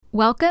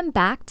Welcome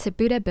back to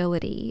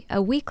Buddhability,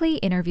 a weekly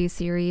interview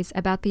series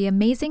about the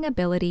amazing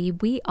ability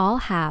we all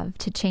have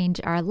to change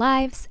our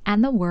lives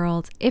and the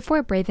world if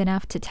we're brave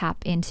enough to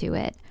tap into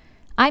it.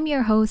 I'm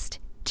your host,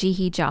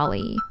 Jihi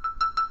Jolly.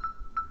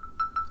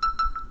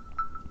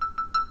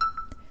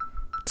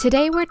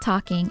 Today we're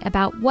talking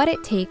about what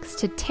it takes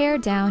to tear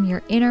down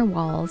your inner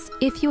walls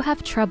if you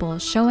have trouble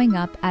showing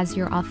up as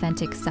your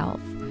authentic self.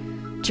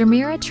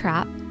 Jamira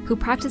Trapp, who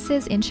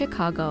practices in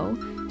Chicago,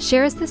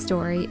 shares the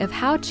story of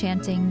how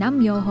chanting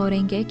Nam-myoho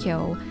Renge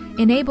Kyo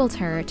enabled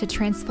her to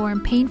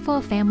transform painful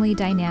family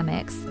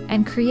dynamics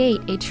and create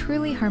a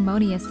truly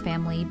harmonious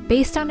family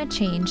based on a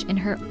change in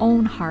her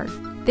own heart.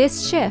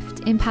 This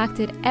shift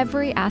impacted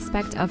every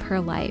aspect of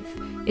her life,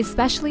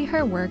 especially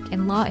her work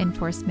in law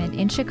enforcement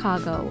in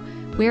Chicago,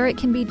 where it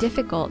can be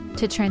difficult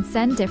to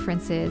transcend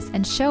differences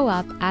and show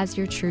up as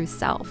your true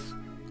self.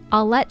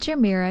 I'll let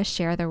Jamira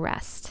share the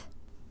rest.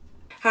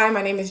 Hi,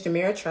 my name is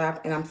Jamira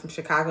Trapp, and I'm from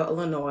Chicago,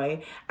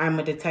 Illinois. I'm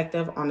a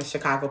detective on the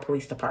Chicago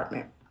Police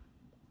Department.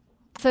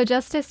 So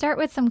just to start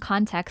with some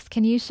context,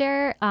 can you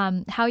share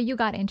how you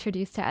got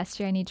introduced to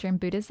SGI Nichiren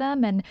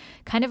Buddhism and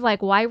kind of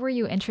like why were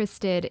you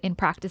interested in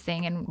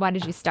practicing and why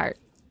did you start?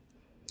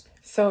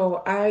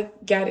 So I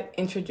got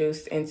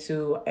introduced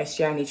into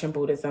SGI Nichiren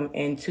Buddhism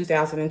in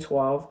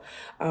 2012.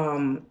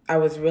 I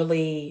was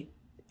really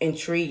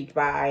intrigued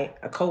by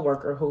a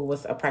coworker who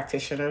was a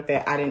practitioner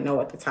that I didn't know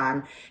at the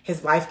time.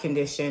 His life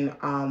condition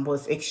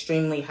was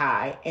extremely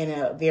high in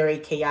a very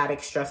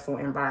chaotic, stressful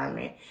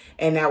environment.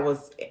 And that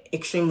was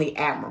extremely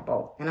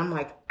admirable. And I'm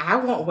like, I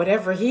want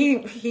whatever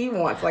he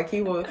wants. Like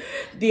he will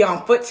be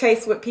on foot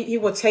chase with people. He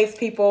will chase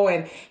people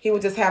and he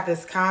will just have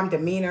this calm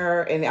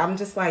demeanor. And I'm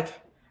just like,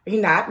 are you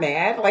not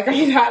mad? Like, are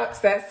you not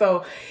upset?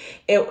 So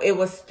it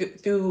was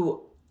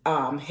through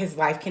his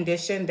life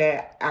condition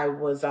that I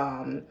was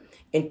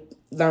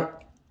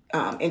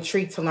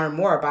intrigued to learn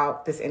more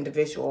about this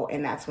individual.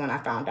 And that's when I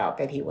found out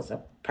that he was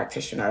a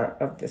practitioner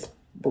of this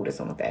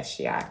Buddhism of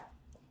SGI.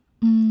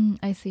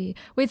 I see.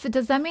 Wait, so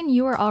does that mean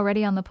you were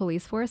already on the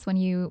police force when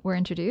you were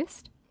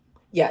introduced?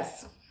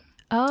 Yes.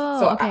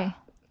 Oh, okay.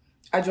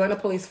 I joined the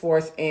police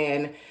force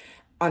on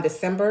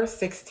December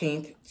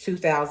 16th,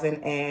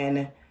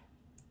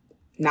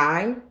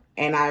 2009.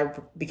 And I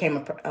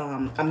became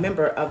a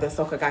member of the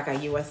Soka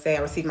Gakkai USA. I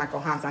received my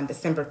Kohansa on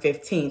December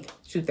 15th,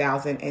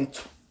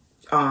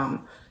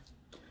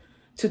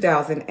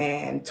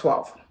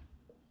 2012.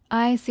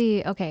 I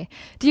see. Okay.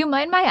 Do you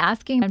mind my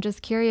asking? I'm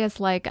just curious,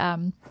 like,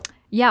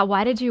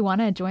 why did you want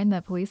to join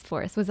the police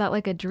force? Was that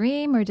like a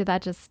dream or did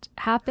that just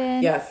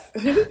happen? Yes,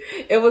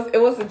 it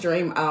was a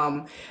dream.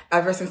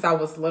 Ever since I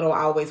was little,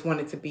 I always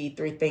wanted to be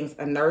three things: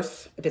 a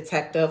nurse, a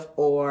detective,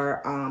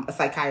 or a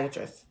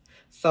psychiatrist.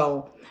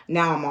 So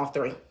now I'm all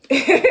three.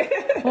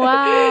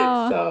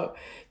 Wow. So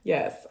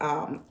yes,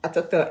 I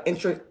took the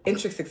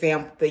entrance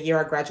exam the year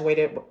I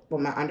graduated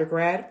with my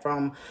undergrad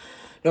from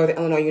Northern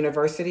Illinois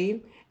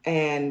University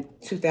in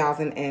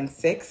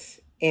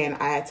 2006. And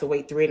I had to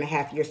wait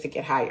 3.5 years to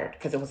get hired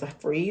because it was a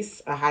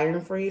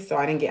hiring freeze. So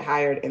I didn't get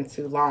hired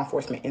into law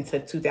enforcement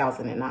until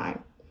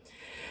 2009.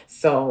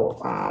 So,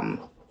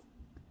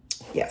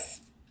 yes.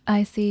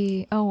 I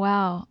see. Oh,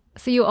 wow.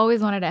 So you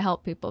always wanted to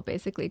help people,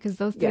 basically, because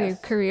those three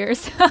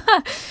careers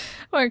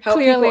were help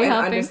clearly people and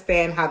helping.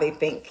 Understand how they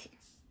think.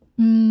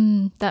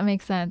 That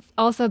makes sense.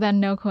 Also,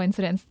 then, no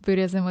coincidence,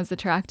 Buddhism was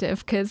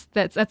attractive because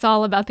that's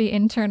all about the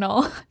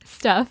internal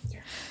stuff.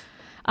 Yes.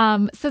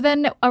 So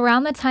then,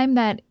 around the time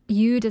that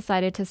you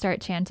decided to start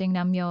chanting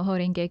Nam-myoho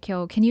Renge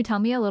Kyo, can you tell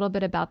me a little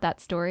bit about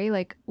that story?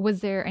 Like, was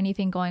there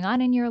anything going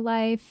on in your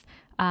life?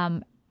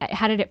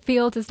 How did it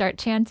feel to start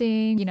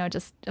chanting?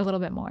 Just a little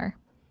bit more.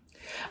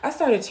 I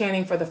started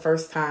chanting for the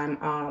first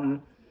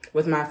time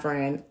with my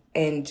friend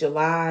in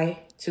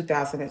July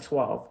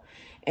 2012.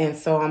 And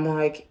so I'm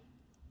like,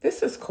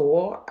 this is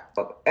cool.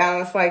 I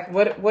was like,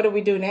 what do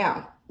we do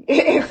now?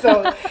 And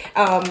so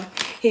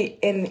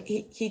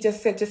he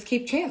just said, just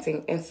keep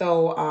chanting. And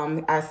so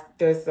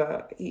there's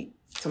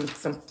some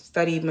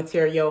study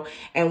material.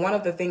 And one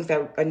of the things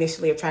that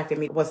initially attracted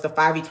me was the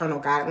 5 eternal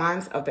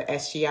guidelines of the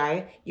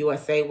SGI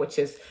USA, which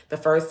is the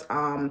first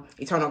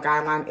eternal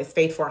guideline is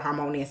faith for a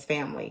harmonious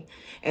family.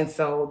 And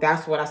so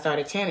that's what I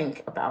started chanting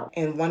about.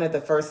 And one of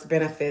the first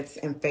benefits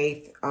in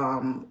faith,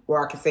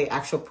 or I could say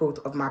actual proof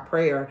of my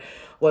prayer,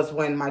 was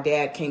when my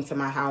dad came to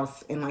my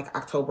house in like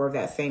October of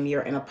that same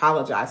year and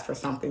apologized for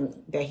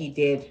something that he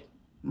did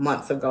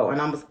months ago.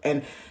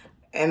 And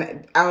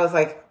I was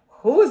like,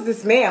 who is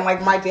this man?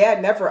 Like, my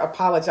dad never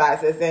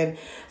apologizes. And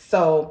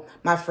so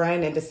my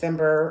friend in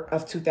December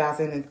of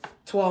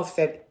 2012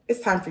 said,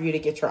 it's time for you to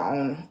get your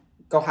own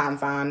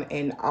Gohanzan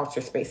and altar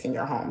space in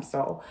your home.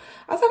 So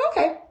I was like,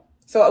 okay.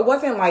 So it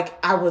wasn't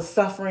like I was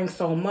suffering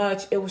so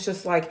much. It was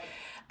just like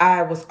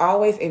I was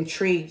always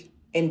intrigued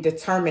and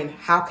determined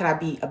how can I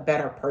be a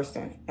better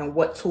person and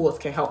what tools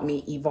can help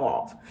me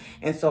evolve.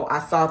 And so I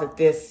saw that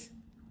this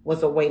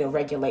was a way to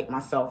regulate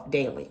myself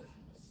daily.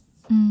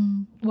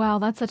 Wow,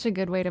 that's such a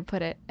good way to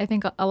put it. I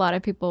think a lot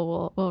of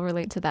people will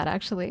relate to that,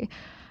 actually.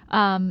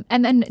 And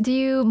then do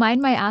you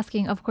mind my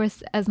asking, of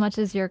course, as much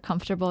as you're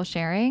comfortable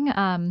sharing,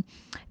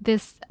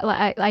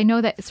 I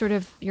know that sort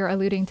of you're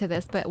alluding to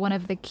this, but one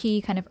of the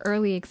key kind of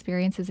early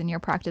experiences in your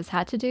practice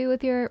had to do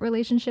with your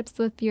relationships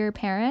with your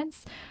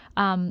parents.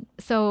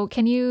 So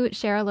can you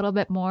share a little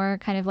bit more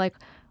kind of like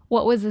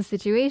what was the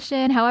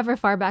situation, however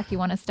far back you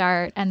want to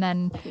start? And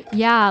then,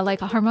 yeah,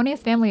 like a harmonious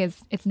family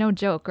it's no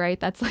joke, right?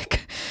 That's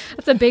like,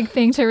 that's a big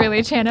thing to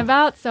really chant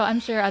about. So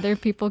I'm sure other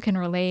people can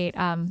relate.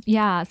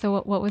 Yeah.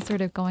 So what was sort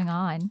of going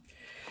on?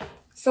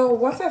 So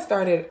once I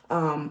started,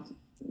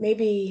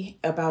 maybe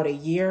about a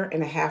year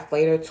and a half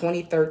later,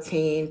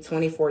 2013,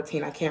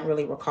 2014, I can't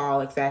really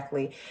recall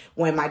exactly,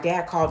 when my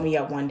dad called me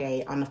up one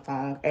day on the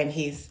phone and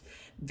he's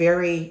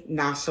very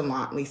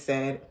nonchalantly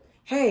said,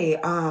 "Hey,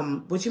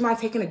 would you mind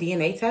taking a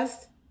DNA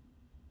test?"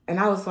 And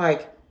I was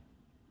like,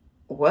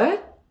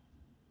 "What?"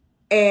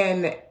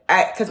 And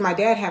because my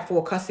dad had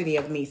full custody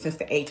of me since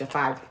the age of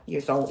 5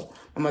 years old.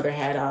 My mother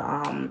had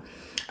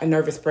a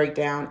nervous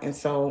breakdown, and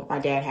so my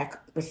dad had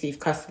received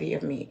custody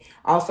of me.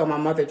 Also, my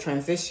mother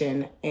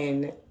transitioned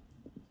in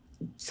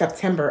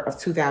September of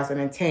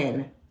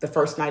 2010, the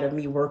first night of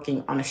me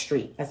working on a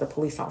street as a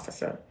police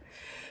officer.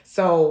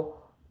 So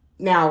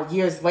now,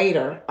 years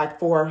later, like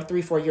 4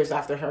 years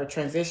after her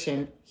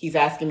transition, he's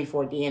asking me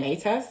for a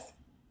DNA test.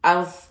 I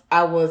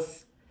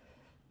was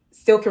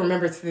still can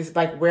remember to this,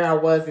 like where I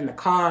was in the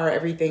car,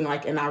 everything,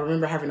 like, and I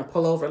remember having to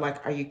pull over,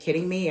 like, "Are you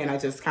kidding me?" And I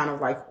just kind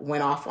of like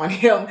went off on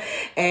him.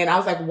 And I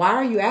was like, "Why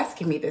are you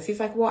asking me this?"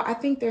 He's like, "Well, I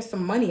think there's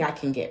some money I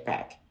can get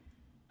back."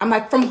 I'm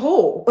like, "From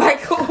who?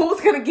 Like,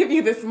 who's going to give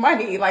you this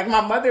money? Like,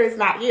 my mother is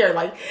not here."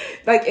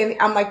 And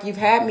I'm like, "You've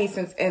had me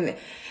since,"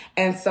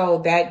 and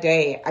so that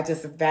day I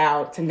just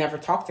vowed to never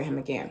talk to him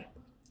again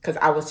because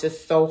I was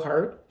just so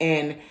hurt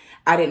and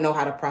I didn't know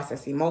how to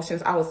process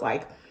emotions. I was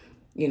like,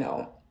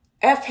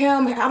 F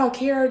him, I don't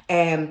care.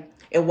 And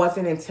it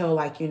wasn't until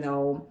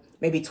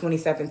maybe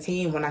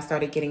 2017 when I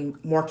started getting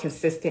more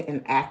consistent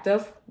and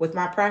active with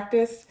my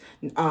practice.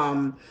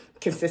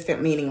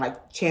 Consistent meaning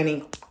like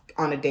chanting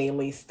on a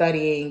daily,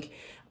 studying,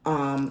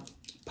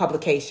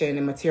 publication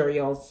and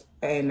materials,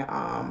 and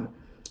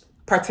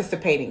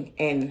participating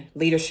in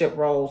leadership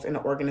roles in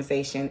the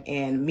organization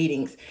and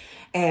meetings.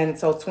 And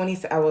so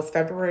I was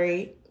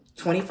February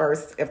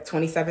 21st of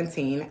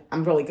 2017.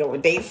 I'm really good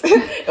with dates.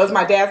 It was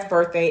my dad's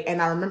birthday. And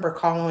I remember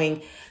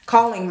calling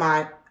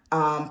my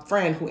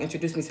friend who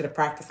introduced me to the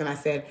practice. And I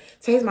said,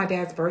 "Today's my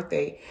dad's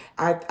birthday.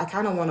 I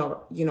kind of want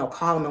to,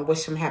 call him and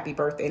wish him happy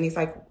birthday." And he's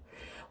like,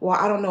 "Well,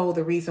 I don't know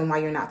the reason why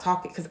you're not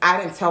talking." Because I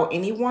didn't tell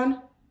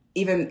anyone,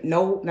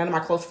 none of my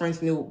close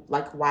friends knew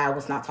like why I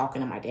was not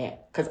talking to my dad.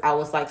 Because I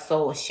was like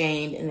so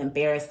ashamed and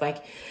embarrassed,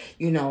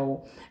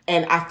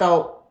 and I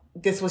felt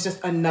this was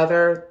just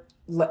another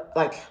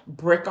like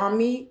brick on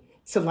me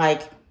to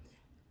like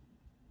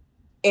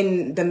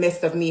in the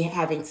midst of me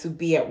having to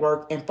be at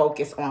work and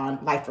focus on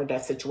life or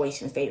death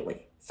situations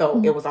daily. So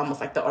It was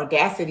almost like the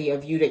audacity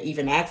of you to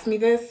even ask me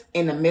this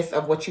in the midst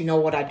of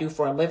what I do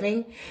for a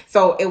living.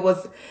 So it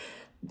was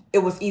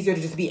easier to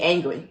just be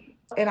angry.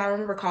 And I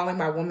remember calling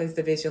my women's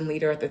division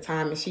leader at the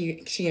time, and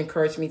she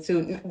encouraged me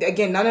to.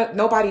 Again,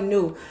 nobody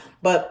knew,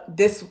 but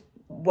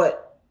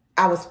what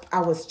I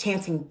was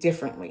chanting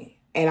differently.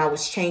 And I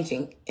was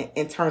changing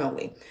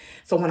internally.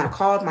 So when I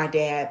called my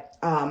dad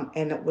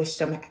and wished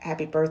him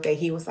happy birthday,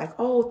 he was like,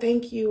 "Oh,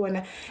 thank you.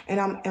 And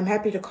I'm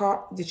happy to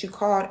call that you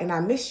called, and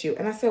I missed you."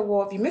 And I said,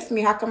 "Well, if you missed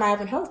me, how come I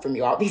haven't heard from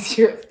you all these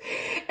years?"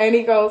 And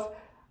he goes,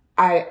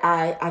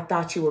 I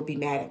thought you would be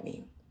mad at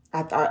me.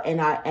 I thought,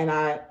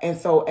 and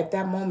so at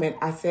that moment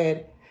I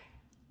said,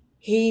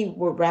 he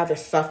would rather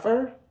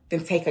suffer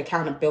than take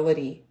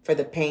accountability for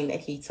the pain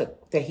that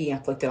he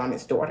inflicted on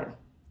his daughter.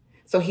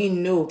 So he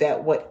knew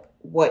that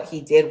what he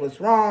did was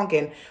wrong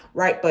and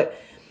right, but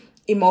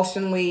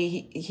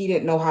emotionally he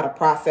didn't know how to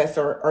process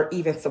or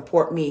even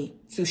support me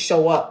to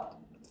show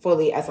up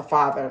fully as a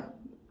father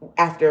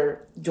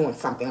after doing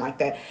something like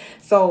that.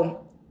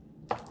 So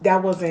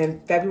that was in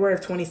February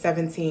of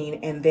 2017,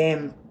 and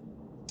then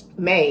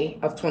May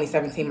of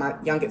 2017, my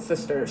youngest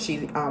sister,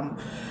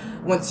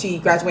 when she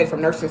graduated from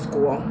nursing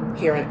school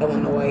here in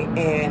Illinois,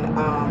 and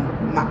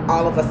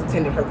all of us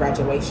attended her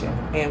graduation,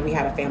 and we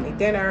had a family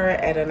dinner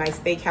at a nice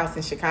steakhouse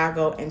in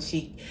Chicago, and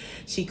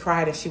she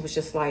cried, and she was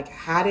just like,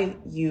 how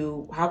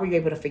were you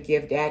able to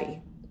forgive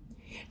Daddy?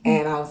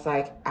 And I was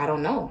like, I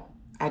don't know.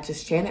 I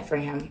just chanted for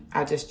him.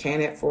 I just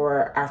chanted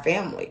for our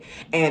family.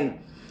 And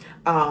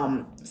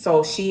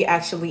so she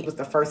actually was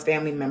the first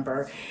family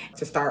member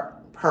to start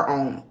her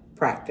own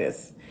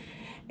practice.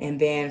 And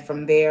then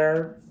from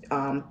there,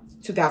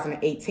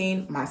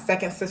 2018, my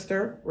second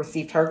sister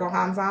received her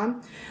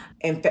Gohanzan.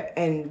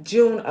 In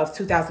June of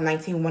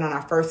 2019, went on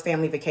our first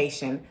family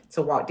vacation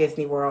to Walt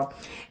Disney World.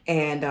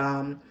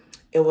 And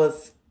it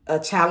was a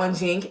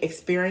challenging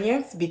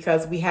experience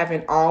because we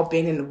haven't all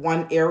been in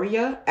one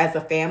area as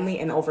a family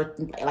in over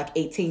like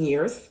 18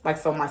 years. Like,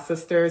 so my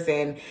sisters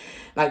and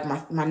like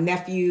my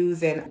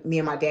nephews and me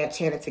and my dad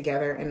chanted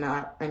together in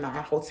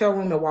our hotel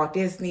room at Walt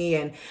Disney.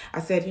 And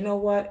I said, you know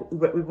what?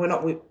 We went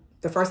up,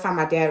 the first time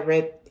my dad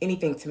read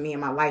anything to me in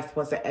my life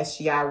was the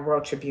SGI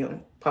World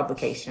Tribune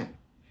publication.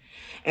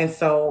 And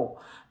so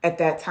at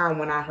that time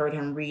when I heard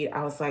him read,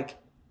 I was like,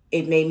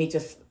 it made me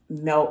just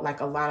melt like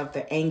a lot of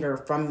the anger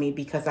from me,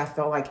 because I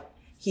felt like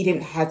he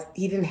didn't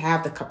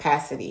have the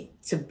capacity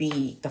to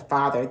be the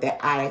father that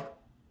I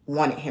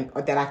wanted him,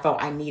 or that I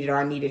felt I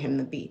needed him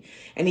to be.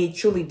 And he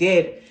truly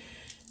did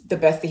the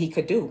best that he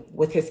could do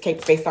with his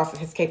based off of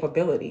his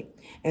capability.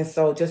 And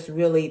so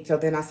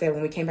then I said,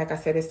 when we came back, I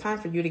said, it's time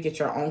for you to get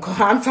your own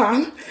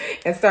Gohanzon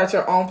and start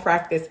your own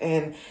practice.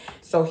 And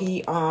so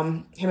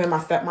him and my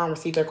stepmom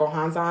received their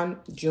Gohanzon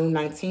June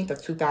 19th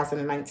of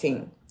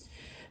 2019.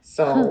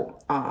 So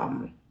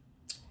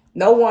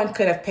no one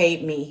could have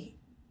paid me.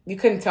 You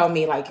couldn't tell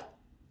me like,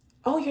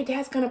 oh, your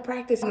dad's going to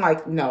practice. I'm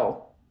like,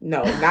 no,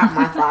 not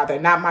my father,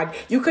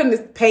 you couldn't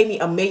have paid me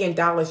 $1 million.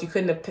 You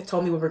couldn't have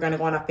told me we were going to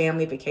go on a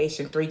family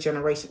vacation, 3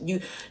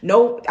 generations.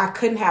 I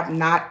couldn't have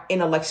not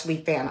intellectually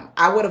fathomed.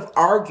 I would have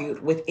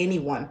argued with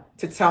anyone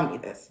to tell me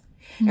this.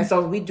 Mm-hmm. And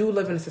so we do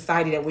live in a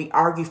society that we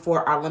argue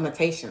for our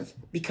limitations,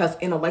 because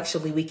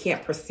intellectually we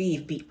can't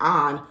perceive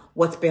beyond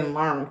what's been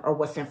learned or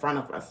what's in front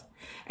of us.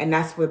 And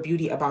that's the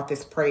beauty about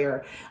this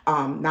prayer,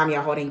 Nam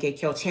Myoho Renge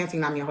Kyo, chanting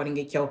Nam Myoho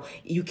Renge Kyo.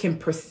 You can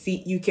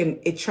perceive,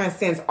 it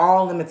transcends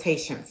all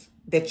limitations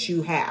that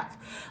you have,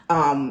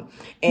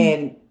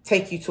 and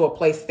take you to a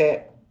place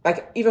that,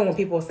 like, even when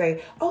people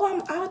say, oh,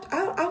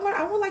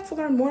 I would like to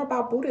learn more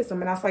about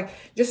Buddhism. And I was like,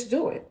 just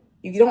do it.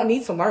 You don't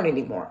need to learn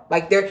anymore.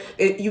 Like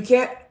you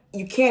can't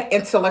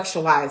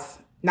intellectualize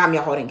Nam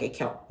Myoho Renge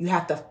Kyo. You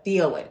have to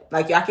feel it.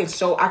 Like I can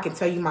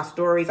tell you my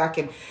stories. I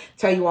can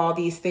tell you all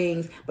these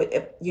things,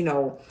 but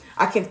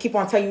I can keep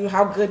on telling you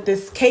how good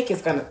this cake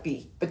is going to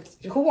be. But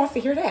who wants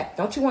to hear that?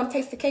 Don't you want to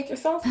taste the cake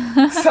yourself?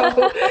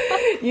 So,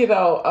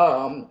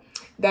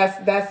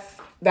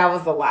 that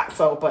was a lot.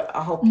 So, but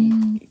I hope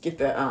you get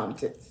the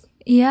tips.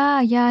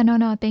 Yeah.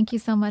 No. Thank you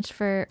so much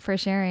for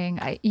sharing.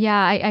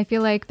 I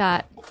feel like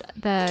that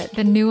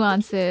the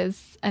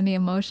nuances and the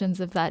emotions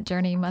of that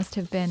journey must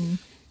have been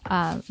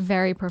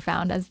very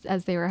profound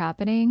as they were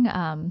happening.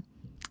 And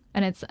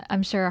it's,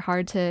 I'm sure,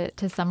 hard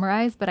to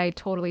summarize, but I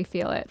totally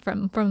feel it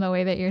from the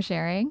way that you're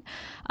sharing.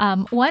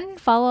 One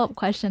follow-up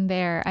question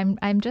there.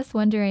 I'm just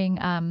wondering,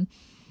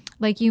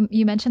 like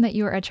you mentioned that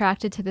you were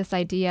attracted to this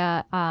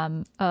idea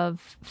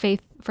of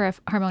faith for a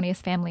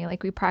harmonious family.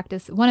 Like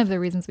one of the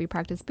reasons we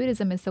practice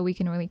Buddhism is so we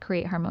can really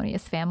create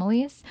harmonious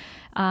families,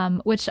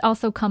 which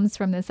also comes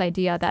from this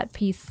idea that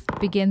peace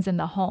begins in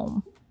the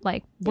home.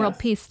 Like world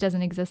peace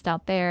doesn't exist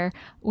out there.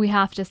 We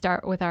have to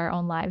start with our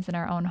own lives and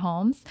our own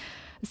homes.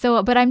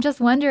 So, but I'm just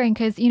wondering,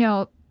 because,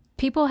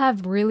 people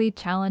have really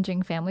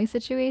challenging family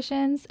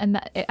situations. And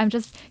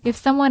if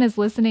someone is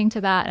listening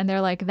to that and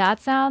they're like, that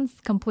sounds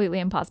completely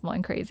impossible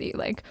and crazy.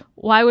 Like,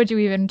 why would you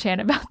even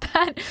chant about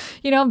that?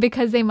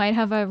 Because they might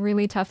have a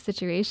really tough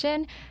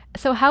situation.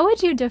 So how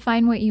would you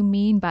define what you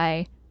mean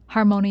by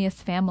harmonious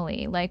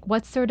family? Like,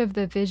 what's sort of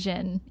the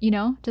vision?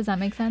 Does that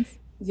make sense?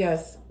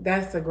 Yes,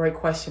 that's a great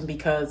question,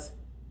 because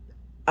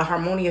a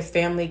harmonious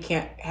family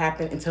can't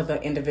happen until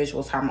the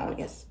individual's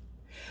harmonious.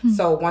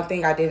 So one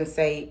thing I didn't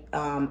say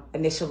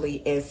initially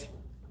is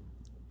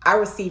I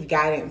received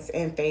guidance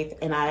and faith,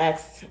 and I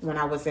asked when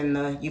I was in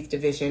the youth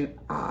division,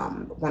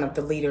 one of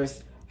the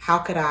leaders, how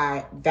could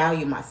I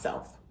value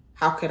myself?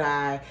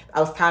 I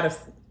was tired of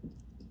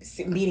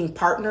meeting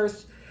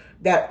partners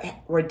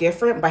that were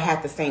different but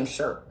had the same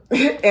shirt.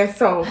 And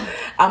so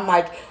I'm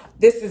like,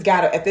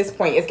 at this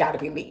point, it's gotta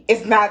be me.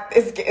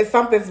 It's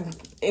something's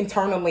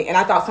internally. And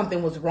I thought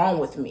something was wrong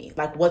with me.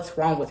 Like, what's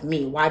wrong with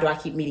me? Why do I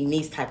keep meeting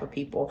these type of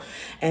people?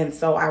 And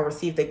so I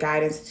received the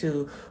guidance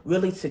to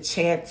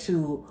chant,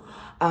 to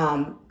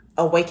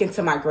awaken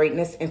to my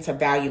greatness and to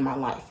value my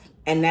life.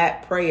 And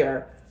that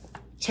prayer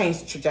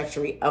changed the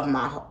trajectory of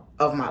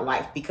my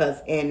life, because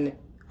in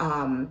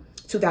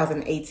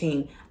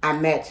 2018, I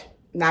met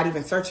a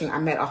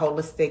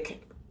holistic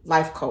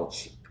life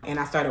coach. And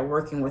I started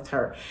working with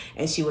her,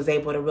 and she was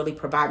able to really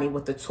provide me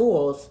with the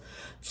tools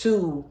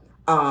to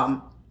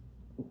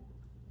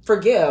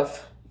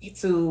forgive,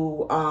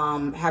 to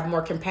have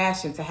more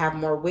compassion, to have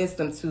more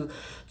wisdom, to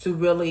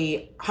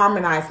really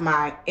harmonize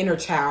my inner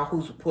child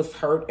who was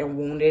hurt and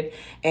wounded,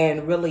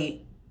 and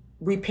really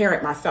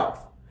reparent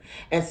myself.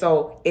 And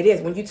so it is,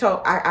 when you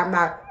tell, I'm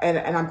not,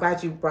 and I'm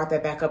glad you brought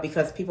that back up,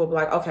 because people be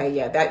like, okay,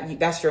 yeah,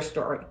 that's your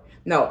story.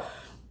 No,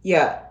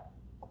 yeah.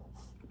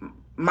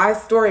 My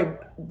story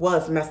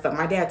was messed up.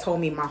 My dad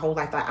told me my whole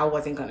life that I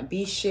wasn't going to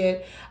be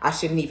shit. I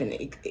shouldn't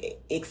even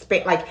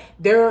expect, my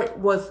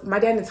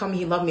dad didn't tell me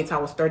he loved me until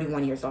I was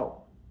 31 years old.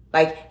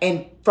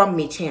 And from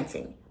me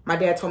chanting. My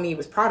dad told me he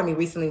was proud of me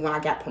recently when I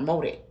got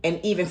promoted.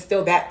 And even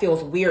still, that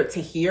feels weird to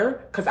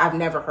hear, because I've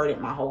never heard it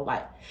my whole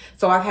life.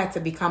 So I've had to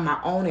become my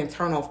own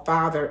internal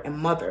father and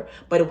mother,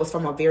 but it was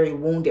from a very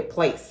wounded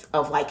place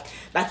of like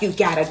you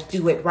gotta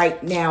do it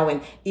right now.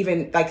 And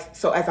even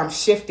so as I'm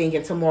shifting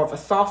into more of a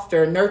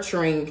softer,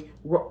 nurturing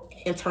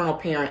internal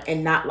parent,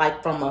 and not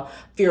like from a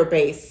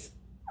fear-based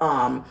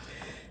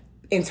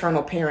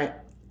internal parent,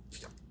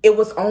 it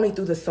was only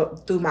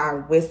through my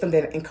wisdom,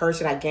 that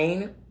encouragement I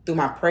gained through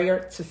my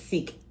prayer, to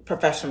seek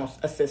professional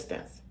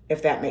assistance,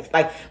 if that makes,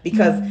 like,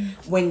 because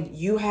when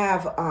you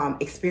have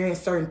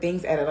experienced certain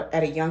things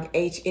at a young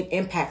age, it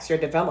impacts your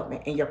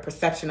development and your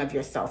perception of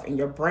yourself and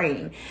your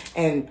brain,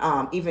 and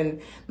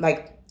even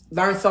like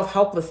learn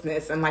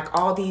self-helplessness and like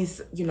all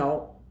these,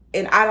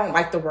 and I don't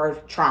like the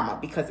word trauma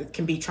because it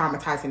can be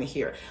traumatizing to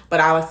hear, but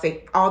I would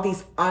say all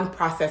these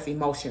unprocessed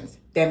emotions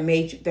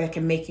that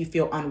can make you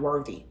feel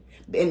unworthy.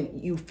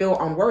 And you feel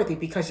unworthy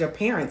because your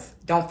parents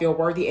don't feel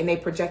worthy and they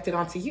project it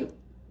onto you.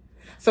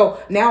 So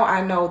now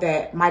I know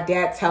that my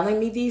dad telling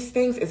me these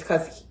things is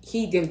because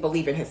he didn't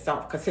believe in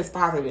himself, because his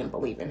father didn't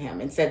believe in him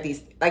and said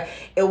these, like,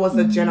 it was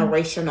a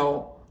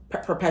generational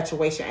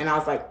perpetuation. And I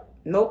was like,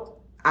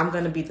 nope, I'm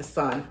going to be the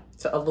sun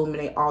to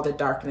illuminate all the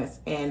darkness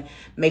and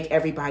make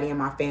everybody in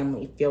my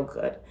family feel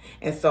good.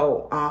 And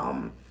so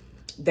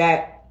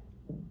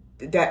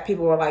that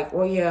people were like,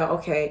 well, yeah,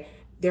 okay,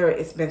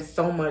 it's been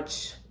so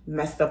much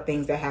messed up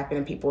things that happen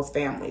in people's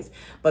families,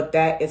 but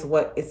that is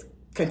what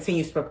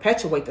continues to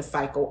perpetuate the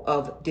cycle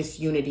of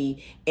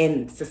disunity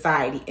in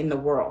society, in the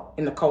world,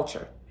 in the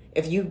culture.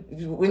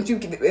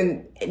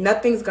 And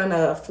nothing's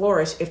gonna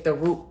flourish if the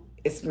root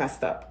is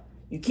messed up.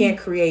 You can't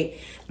create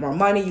more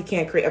money. You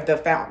can't create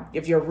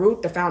if your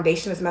root, the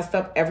foundation is messed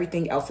up,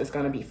 everything else is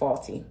gonna be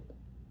faulty.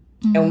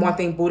 And one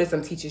thing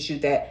Buddhism teaches you,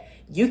 that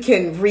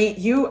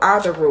you are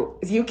the root.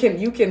 You can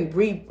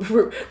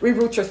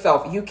reroot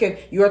yourself.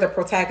 You are the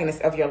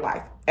protagonist of your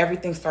life.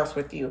 Everything starts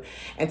with you.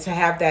 And to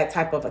have that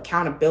type of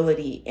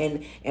accountability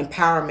and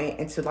empowerment,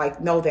 and to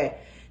like know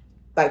that,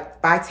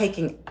 like, by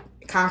taking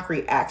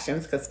concrete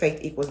actions, because faith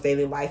equals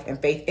daily life,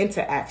 and faith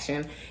into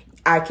action,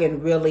 I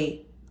can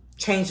really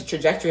change the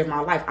trajectory of my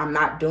life. I'm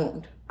not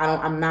doomed.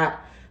 I'm not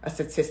a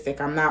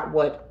statistic. I'm not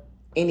what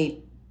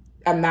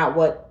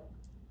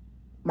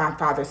my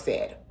father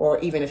said, or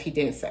even if he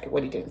didn't say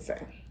what he didn't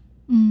say.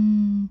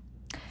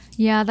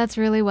 Yeah, that's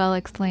really well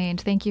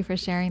explained. Thank you for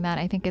sharing that.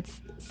 I think it's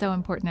so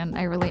important, and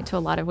I relate to a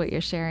lot of what you're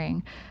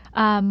sharing.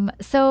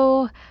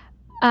 So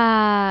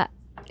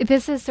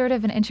this is sort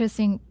of an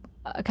interesting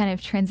kind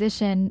of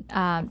transition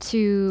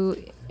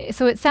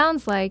so it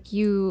sounds like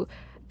you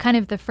kind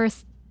of, the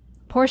first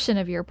portion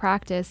of your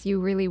practice, you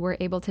really were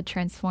able to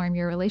transform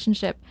your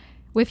relationship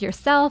with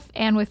yourself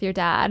and with your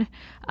dad.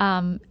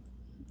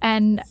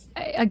 And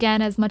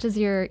again, as much as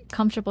you're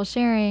comfortable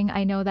sharing,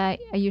 I know that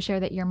you share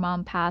that your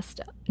mom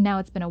passed. Now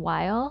it's been a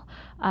while.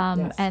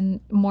 Yes. And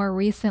more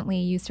recently,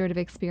 you sort of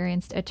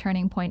experienced a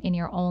turning point in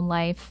your own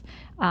life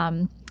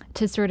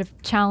to sort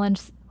of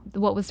challenge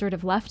what was sort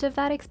of left of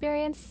that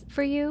experience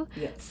for you.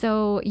 Yes.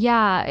 So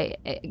yeah,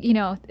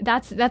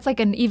 that's like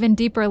an even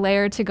deeper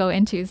layer to go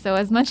into. So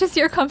as much as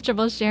you're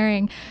comfortable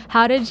sharing,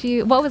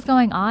 what was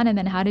going on, and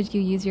then how did you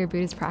use your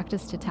Buddhist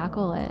practice to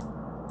tackle it?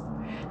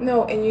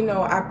 No, and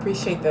I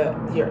appreciate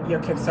your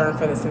concern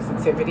for the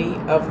sensitivity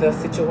of the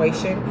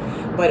situation,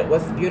 but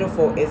what's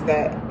beautiful is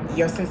that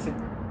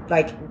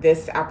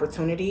this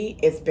opportunity,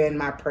 it's been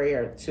my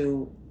prayer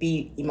to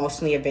be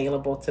emotionally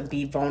available, to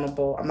be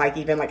vulnerable. I'm like,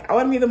 even like, I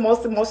want to be the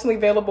most emotionally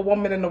available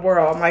woman in the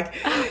world. I'm like,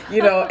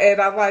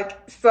 and I'm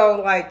like,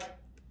 so like,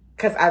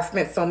 because I've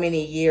spent so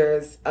many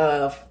years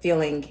of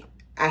feeling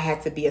I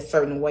had to be a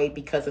certain way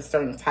because of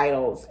certain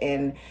titles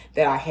and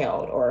that I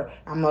held, or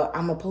I'm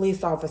a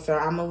police officer,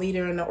 I'm a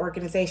leader in the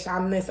organization,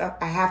 I'm this,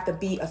 I have to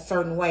be a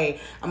certain way.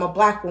 I'm a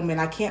Black woman,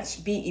 I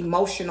can't be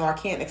emotional, I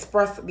can't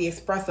be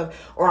expressive,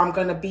 or I'm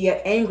gonna be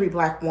an angry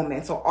Black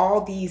woman. So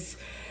all these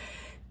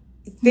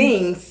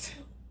things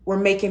were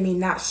making me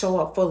not show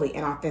up fully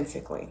and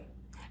authentically.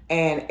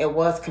 And it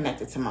was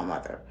connected to my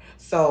mother.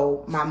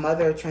 So my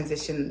mother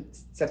transitioned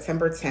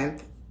September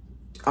 10th,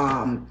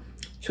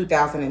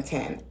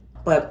 2010.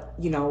 But,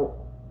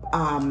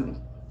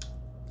 in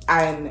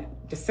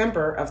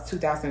December of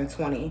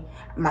 2020,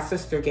 my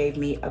sister gave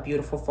me a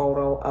beautiful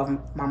photo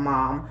of my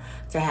mom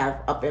to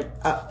have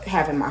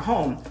have in my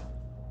home.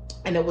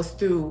 And it was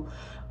through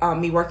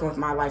me working with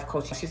my life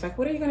coach. She's like,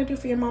 what are you going to do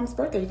for your mom's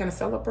birthday? Are you going to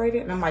celebrate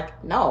it? And I'm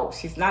like, no,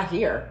 she's not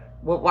here.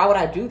 Why would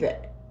I do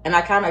that? And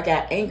I kind of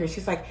got angry.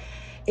 She's like,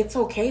 it's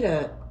okay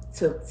to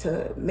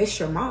miss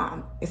your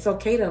mom. It's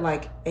okay to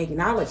like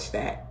acknowledge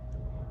that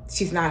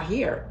she's not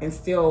here and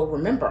still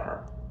remember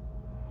her.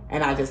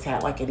 And I just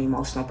had like an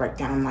emotional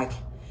breakdown. I'm like,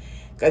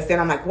 because then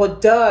I'm like, well,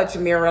 duh,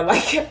 Jamira,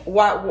 like,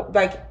 why,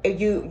 like,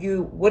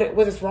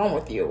 what is wrong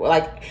with you?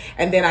 Like,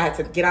 and then I had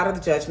to get out of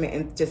the judgment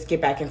and just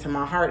get back into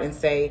my heart and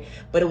say,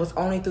 but it was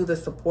only through the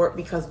support,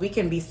 because we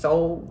can be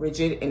so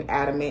rigid and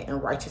adamant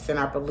and righteous in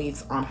our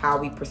beliefs on how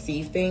we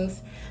perceive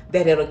things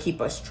that it'll keep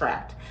us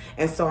trapped.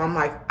 And so I'm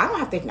like, I don't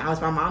have to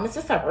acknowledge my mom. It's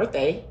just her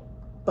birthday.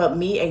 But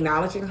me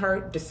acknowledging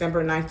her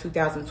December 9th,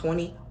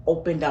 2020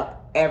 opened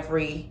up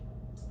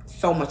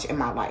so much in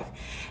my life.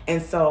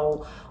 And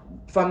so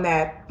from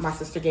that, my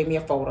sister gave me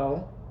a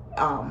photo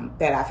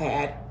that I've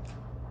had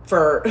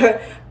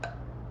for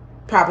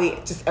probably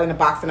just in a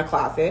box in a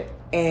closet.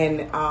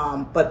 And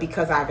but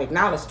because I've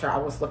acknowledged her, I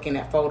was looking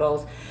at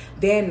photos.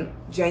 Then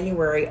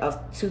January of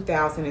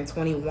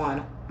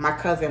 2021, my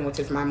cousin, which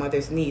is my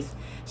mother's niece,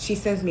 she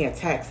sends me a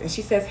text and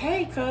she says,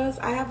 "Hey, cuz,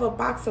 I have a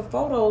box of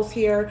photos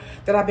here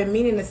that I've been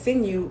meaning to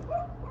send you,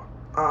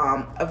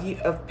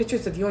 of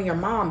pictures of you and your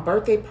mom,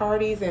 birthday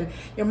parties, and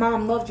your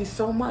mom loved you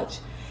so much."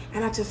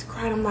 And I just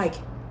cried. I'm like,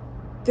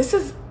 this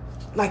is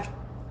like,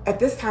 at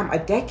this time, a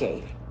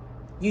decade.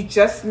 You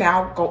just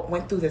now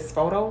went through this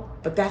photo,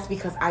 but that's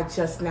because I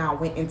just now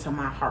went into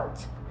my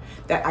heart.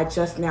 That I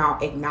just now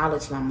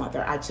acknowledged my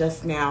mother. I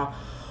just now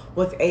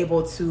was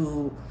able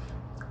to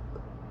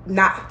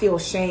not feel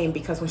shame,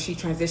 because when she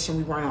transitioned,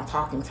 we weren't on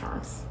talking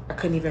terms. I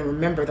couldn't even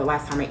remember the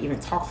last time I even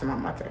talked to my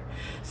mother.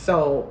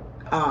 So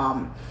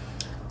I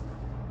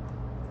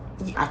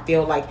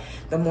feel like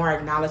the more I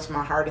acknowledge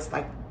my heart, it's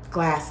like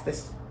glass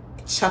that's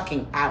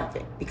chucking out of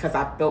it, because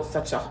I built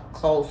such a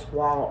close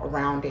wall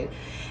around it.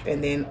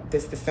 And then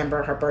this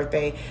December, her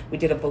birthday, we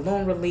did a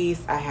balloon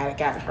release. I had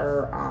got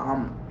her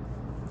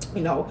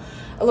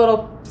a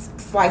little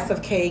slice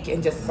of cake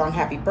and just sung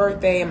happy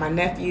birthday, and my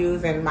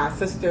nephews and my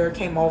sister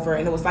came over,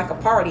 and it was like a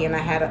party. And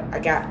I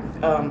got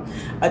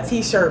a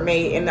t-shirt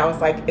made, and I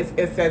was like,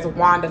 it says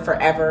Wanda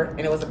Forever,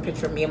 and it was a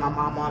picture of me and my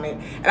mom on it.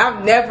 And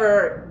I've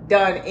never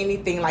done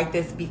anything like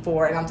this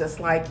before, and I'm just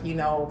like,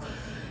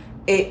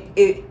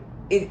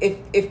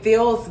 it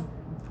feels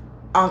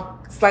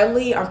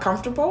slightly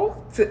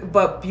uncomfortable,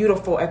 but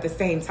beautiful at the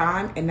same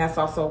time. And that's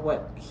also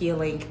what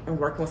healing and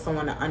working with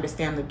someone to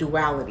understand the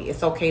duality.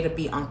 It's okay to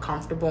be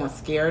uncomfortable and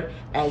scared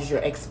as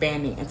you're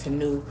expanding into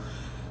new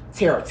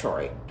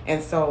territory.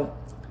 And so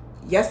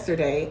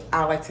yesterday,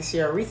 I'd like to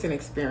share a recent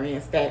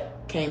experience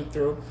that came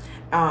through.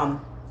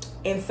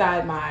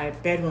 Inside my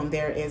bedroom,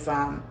 there is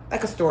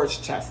like a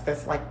storage chest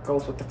that's like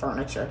goes with the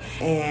furniture.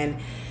 And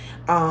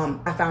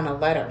I found a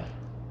letter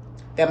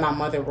that my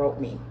mother wrote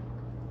me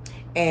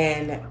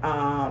in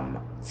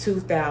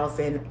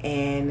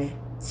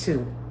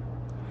 2002,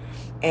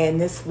 and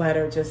this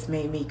letter just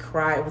made me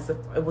cry.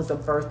 It was a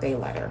birthday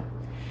letter,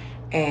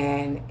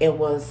 and it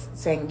was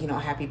saying,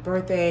 happy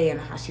birthday,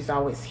 and how she's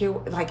always here.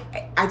 Like,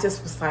 I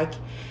just was like,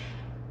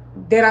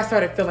 then I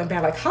started feeling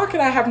bad, like, how could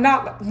I have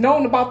not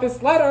known about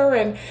this letter?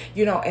 And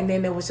and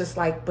then it was just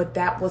like, but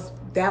that was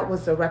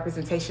a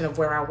representation of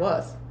where I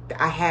was.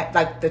 I had,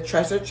 like, the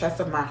treasure chest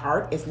of my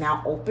heart is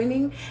now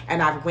opening,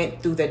 and I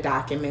went through the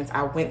documents.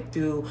 I went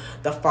through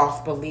the false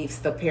beliefs,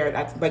 the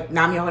paradox. Like,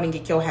 Nam Myoho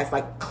Renge Kyo has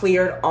like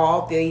cleared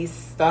all these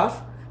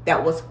stuff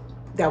that was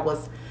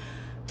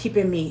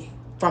keeping me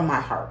from my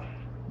heart,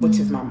 which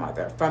is my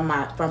mother, from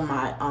my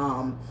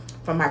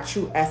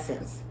true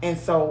essence. And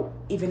so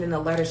even in the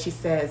letter, she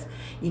says,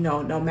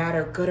 no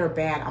matter good or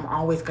bad, I'm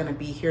always going to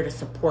be here to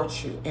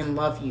support you and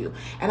love you.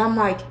 And I'm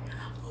like,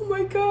 oh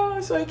my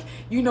gosh, like,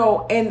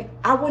 and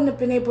I wouldn't have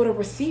been able to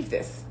receive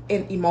this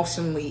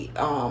emotionally,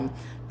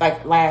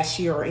 like last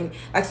year. And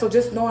like, so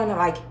just knowing that,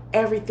 like,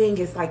 everything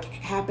is like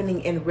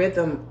happening in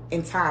rhythm,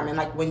 in time. And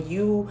like, when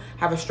you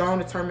have a strong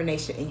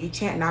determination and you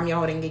chant Nam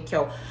Myoho Renge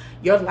Kyo,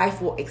 your life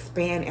will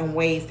expand in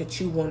ways that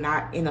you will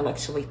not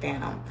intellectually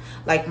fathom.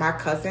 Like my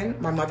cousin,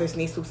 my mother's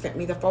niece who sent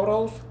me the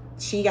photos,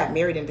 she got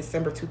married in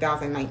December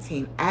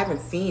 2019. I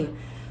haven't seen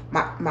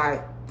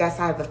my that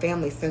side of the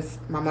family since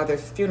my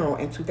mother's funeral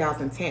in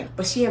 2010.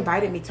 But she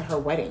invited me to her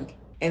wedding.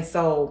 And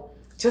so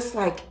just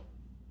like,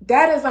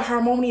 that is a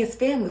harmonious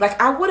family.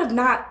 Like, I would have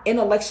not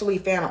intellectually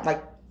found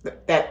like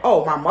that,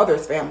 oh, my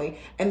mother's family.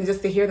 And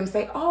just to hear them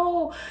say,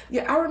 oh,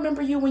 yeah, I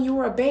remember you when you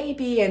were a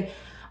baby, and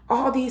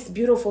all these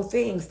beautiful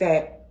things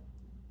that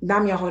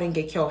Nam Myoho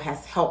Renge Kyo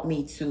has helped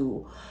me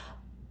to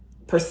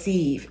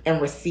perceive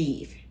and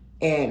receive.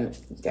 And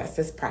that's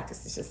this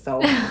practice is just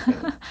so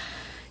amazing.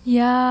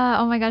 Yeah.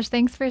 Oh my gosh.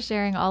 Thanks for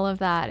sharing all of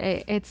that.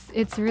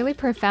 It's really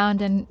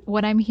profound. And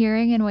what I'm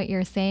hearing and what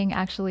you're saying,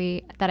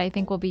 actually, that I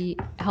think will be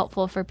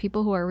helpful for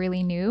people who are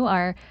really new,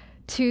 are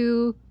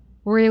two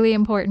really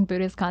important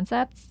Buddhist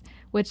concepts,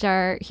 which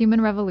are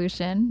human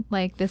revolution,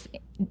 like this,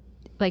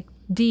 like,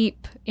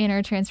 deep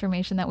inner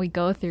transformation that we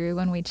go through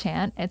when we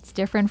chant. It's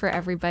different for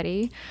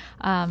everybody.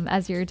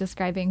 As you're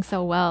describing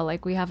so well,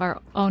 like, we have our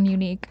own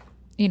unique,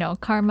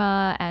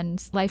 karma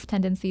and life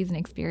tendencies and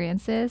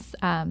experiences.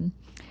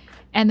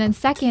 And then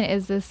second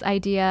is this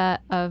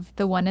idea of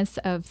the oneness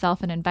of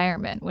self and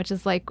environment, which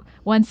is like,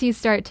 once you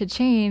start to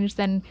change,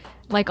 then,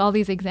 like all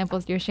these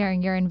examples you're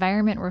sharing, your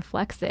environment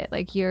reflects it.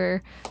 Like,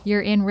 you're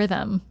in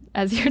rhythm,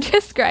 as you're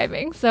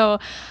describing. So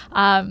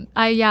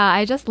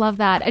I just love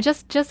that. I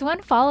just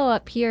one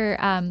follow-up here.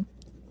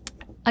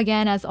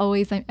 Again, as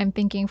always, I'm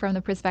thinking from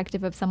the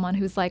perspective of someone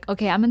who's like,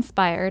 okay, I'm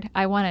inspired.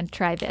 I want to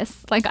try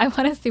this. Like, I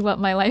want to see what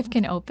my life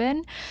can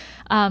open.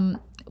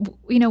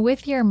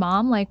 With your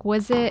mom, like,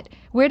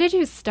 where did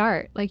you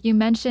start? Like, you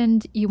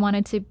mentioned you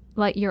wanted to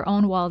let your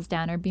own walls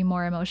down or be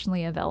more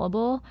emotionally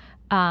available.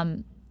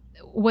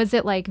 Was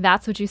it like,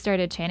 that's what you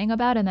started chanting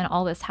about and then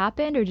all this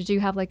happened? Or did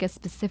you have like a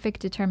specific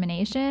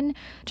determination?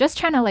 Just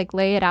trying to like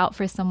lay it out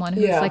for someone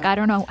who's like, I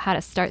don't know how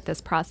to start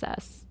this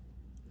process.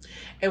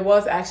 It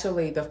was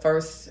actually the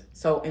first,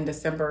 so in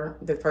December,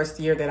 the first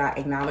year that I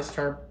acknowledged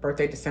her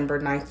birthday, December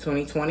 9th,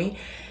 2020,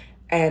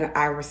 and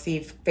I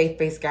received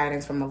faith-based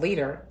guidance from a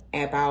leader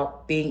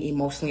about being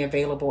emotionally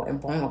available and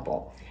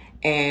vulnerable.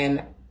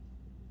 And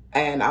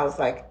I was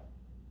like,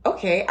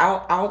 okay,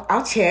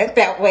 I'll chant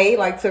that way,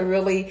 like to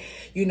really,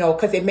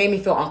 because it made me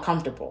feel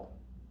uncomfortable.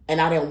 And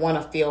I didn't want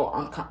to feel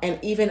uncomfortable.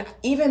 And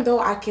even though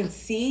I can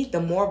see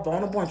the more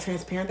vulnerable and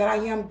transparent that I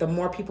am, the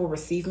more people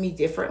receive me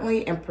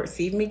differently and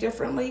perceive me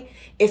differently,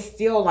 it's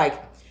still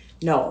like,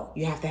 no,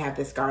 you have to have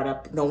this guard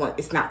up. No one,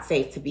 it's not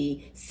safe to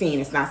be seen.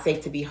 It's not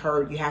safe to be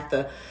heard. You have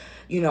to,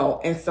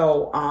 and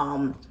so,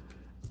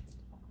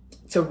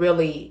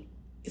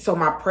 so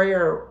my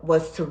prayer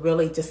was to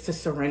really just to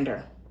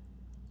surrender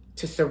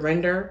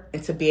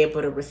and to be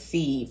able to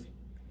receive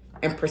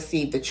and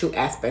perceive the true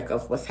aspect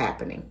of what's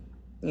happening.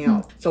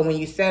 So when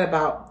you said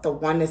about the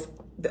oneness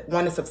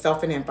of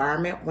self and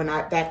environment,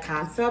 that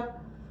concept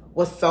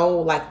was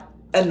so like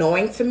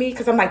annoying to me,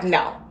 because I'm like,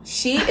 no,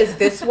 she is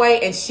this way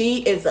and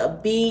she is a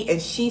B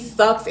and she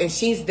sucks and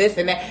she's this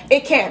and that.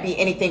 It can't be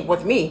anything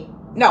with me.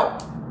 No,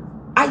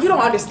 you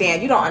don't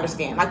understand. You don't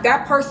understand. Like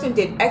that person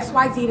did X,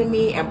 Y, Z to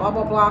me and blah,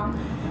 blah, blah.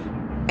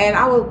 And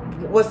I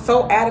was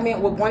so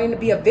adamant with wanting to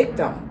be a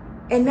victim.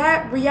 And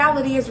that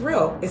reality is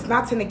real. It's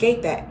not to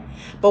negate that.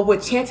 But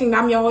with chanting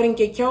Nam Myoho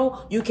Renge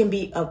Kyo, you can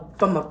be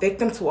from a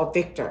victim to a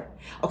victor.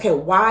 Okay,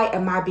 why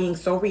am I being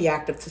so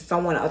reactive to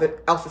someone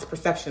else's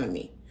perception of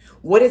me?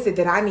 What is it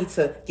that I need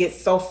to get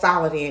so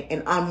solid in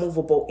and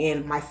unmovable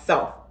in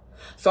myself?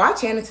 So I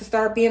chanted to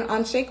start being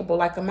unshakable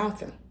like a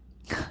mountain.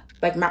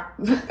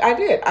 I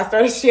did. I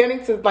started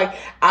chanting to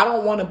I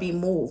don't want to be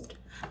moved.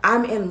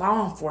 I'm in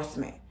law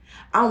enforcement.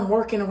 I'm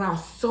working around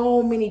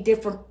so many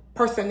different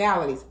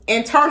personalities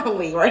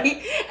internally,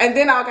 right? And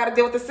then I got to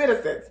deal with the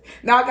citizens.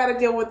 Now I got to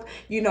deal with,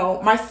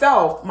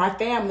 myself, my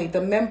family,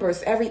 the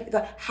members,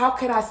 how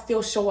could I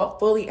still show up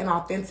fully and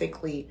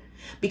authentically?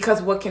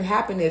 Because what can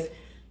happen is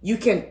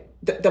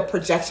the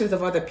projections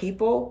of other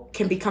people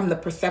can become the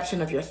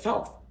perception of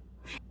yourself.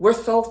 We're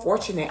so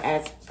fortunate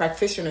as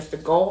practitioners to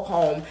go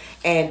home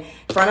and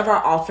in front of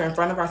our altar, in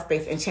front of our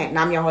space and chant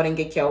Nam Myoho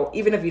Renge Kyo.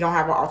 Even if you don't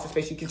have an altar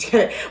space, you can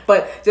chant it.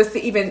 But just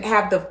to even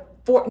have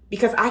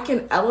because I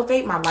can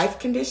elevate my life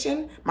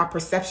condition, my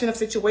perception of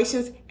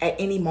situations at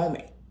any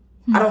moment.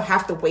 I don't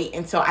have to wait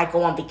until I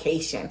go on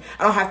vacation.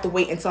 I don't have to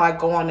wait until I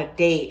go on a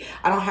date.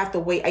 I don't have to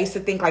wait. I used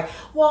to think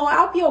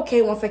I'll be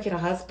okay once I get a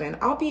husband.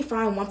 I'll be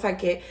fine once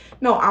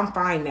no, I'm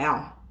fine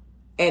now.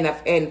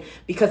 And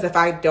because if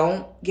I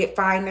don't get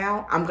fine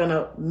now, I'm going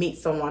to meet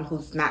someone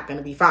who's not going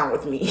to be fine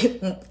with me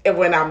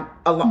when I'm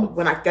alone,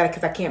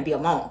 because I can't be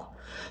alone.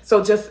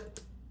 So just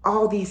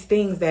all these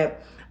things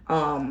that,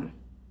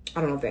 I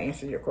don't know if that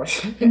answers your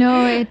question.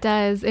 No, it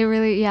does. It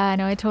really,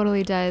 it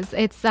totally does.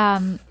 It's,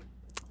 I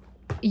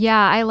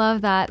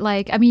love that.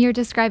 You're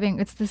describing,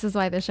 this is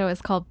why the show is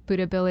called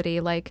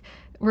Buddhability,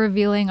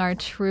 revealing our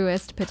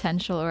truest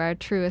potential or our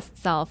truest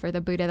self or the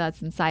Buddha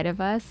that's inside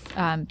of us.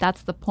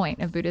 That's the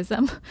point of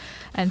Buddhism.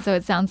 And so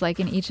it sounds like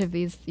in each of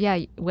these,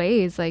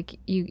 ways,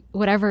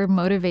 whatever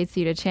motivates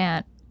you to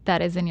chant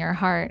that is in your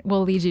heart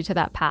will lead you to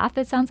that path,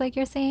 it sounds like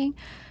you're saying,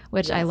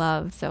 which yes. I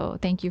love. So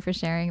thank you for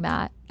sharing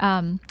that.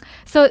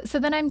 So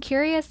then I'm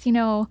curious,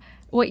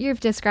 what you've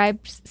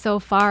described so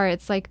far,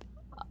 it's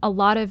a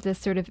lot of this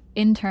sort of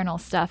internal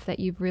stuff that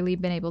you've really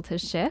been able to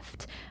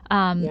shift.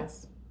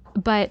 Yes.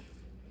 But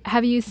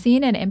have you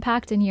seen an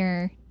impact in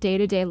your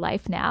day-to-day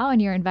life now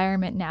and your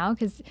environment now?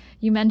 Because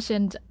you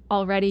mentioned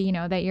already,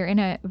 that you're in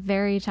a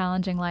very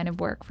challenging line of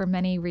work for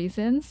many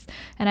reasons.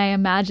 And I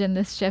imagine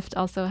this shift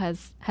also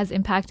has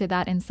impacted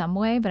that in some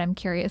way, but I'm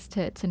curious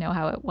to know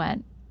how it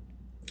went.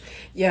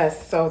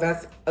 Yes. So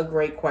that's a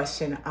great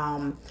question.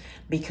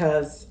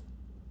 Because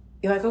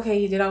you're like, okay,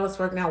 you did all this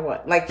work. Now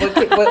what?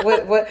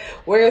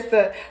 Where's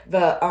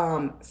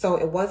so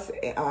it was,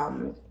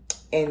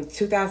 in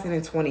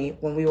 2020,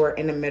 when we were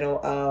in the middle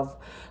of,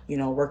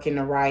 working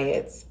the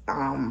riots,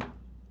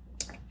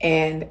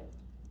 and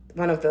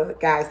one of the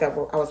guys that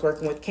I was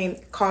working with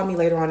called me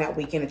later on that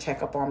weekend to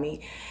check up on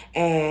me.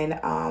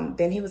 And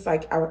then he was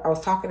like, I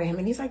was talking to him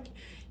and he's like,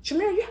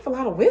 Jamira, you have a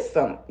lot of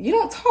wisdom. You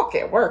don't talk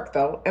at work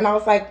though. And I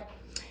was like,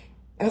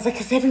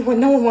 because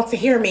no one wants to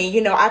hear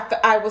me.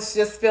 I was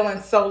just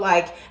feeling so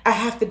I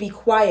have to be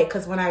quiet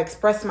because when I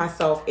express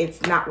myself,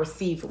 it's not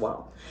received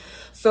well.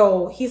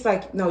 So he's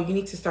like, no, you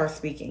need to start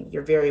speaking.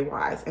 You're very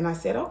wise. And I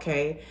said,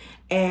 okay.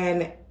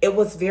 And it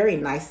was very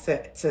nice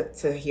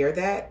to hear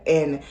that.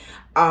 And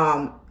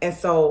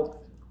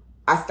so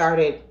I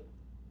started,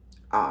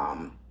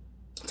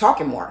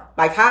 talking more,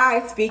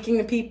 speaking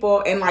to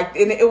people. And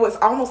it was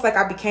almost like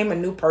I became a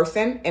new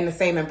person in the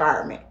same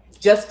environment,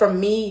 just from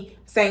me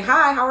saying,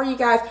 hi, how are you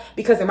guys?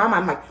 Because in my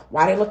mind, I'm like,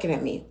 why are they looking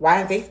at me? Why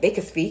aren't they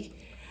could speak?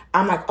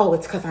 I'm like, oh,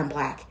 it's because I'm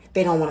Black.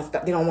 They don't want to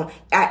stop. They don't want.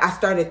 I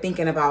started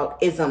thinking about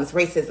isms,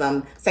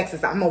 racism,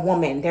 sexism. I'm a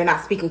woman. They're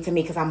not speaking to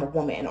me because I'm a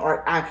woman,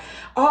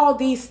 all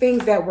these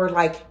things that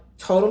were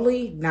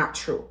totally not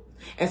true.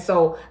 And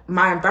so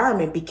my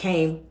environment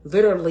became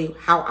literally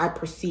how I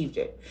perceived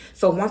it.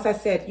 So once I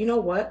said, you know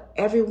what,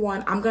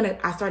 everyone,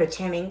 I started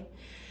chanting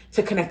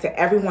to connect to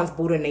everyone's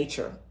Buddha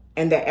nature,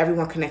 and that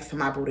everyone connects to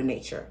my Buddha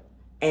nature.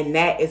 And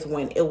that is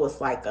when it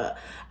was like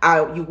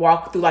you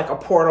walk through like a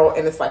portal,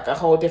 and it's like a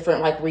whole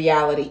different like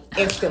reality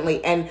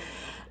instantly. And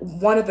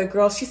one of the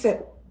girls, she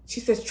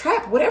says,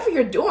 Trap, whatever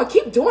you're doing,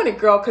 keep doing it,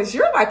 girl, because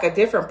you're like a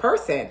different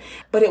person.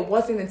 But it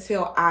wasn't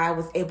until I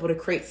was able to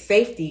create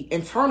safety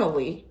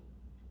internally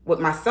with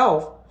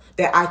myself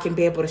that I can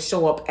be able to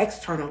show up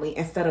externally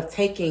instead of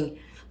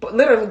but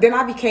literally, then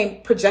I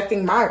became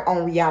projecting my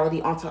own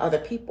reality onto other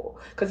people.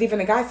 Because even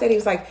the guy said, he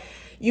was like,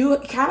 you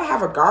kind of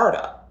have a guard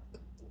up.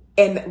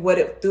 And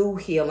through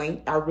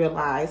healing, I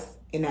realized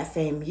in that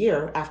same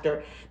year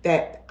after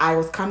that, I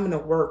was coming to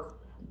work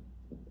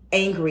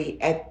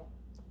angry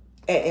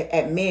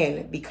at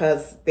men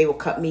because they will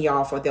cut me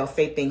off or they'll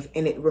say things.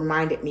 And it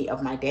reminded me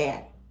of my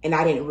dad. And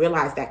I didn't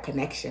realize that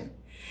connection.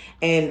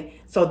 And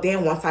so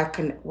then once I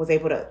was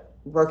able to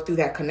work through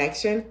that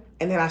connection,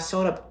 and then I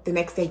showed up the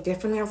next day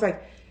differently, I was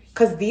like,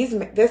 because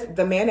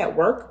the men at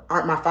work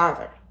aren't my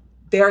father.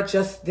 They're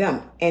just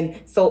them.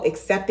 And so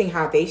accepting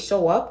how they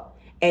show up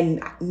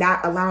and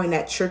not allowing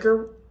that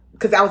trigger,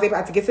 because I was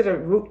able to get to the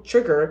root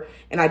trigger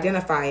and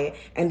identify it.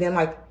 And then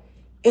like,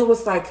 it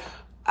was like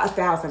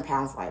 1,000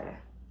 pounds lighter.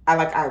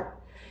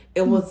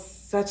 It was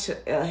such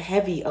a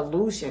heavy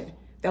illusion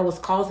that was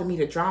causing me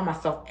to drown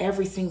myself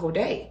every single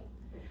day.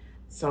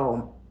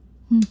 So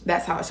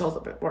that's how it shows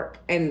up at work.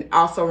 And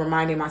also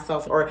reminding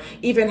myself, or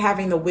even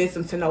having the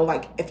wisdom to know,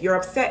 like, if you're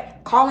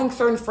upset, calling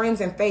certain friends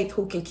in faith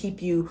who can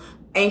keep you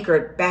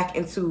anchored back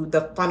into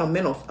the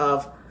fundamentals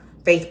of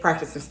faith,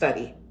 practice, and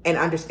study, and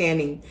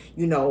understanding,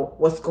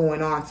 what's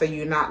going on. So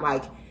you're not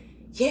like,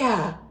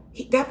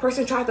 that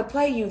person tried to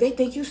play you. They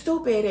think you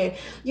stupid. And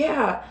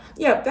yeah,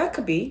 that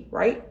could be,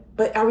 right?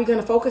 But are we going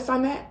to focus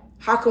on that?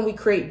 How can we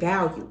create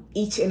value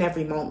each and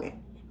every moment?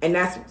 And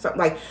that's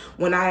like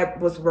when I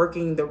was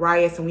working the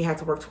riots and we had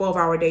to work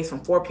 12-hour days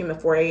from 4 p.m. to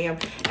 4 a.m.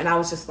 And I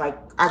was just like,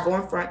 I go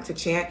in front to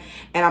chant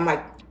and I'm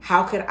like,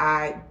 how could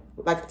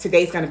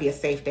today's going to be a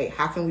safe day.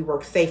 How can we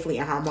work safely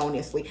and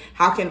harmoniously?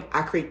 How can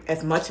I create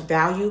as much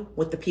value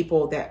with the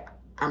people that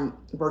I'm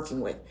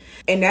working with?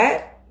 And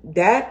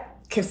that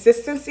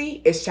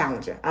consistency is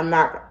challenging.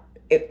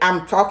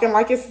 I'm talking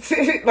like it's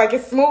like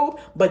it's smooth,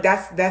 but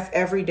that's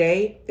every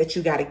day that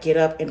you got to get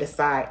up and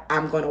decide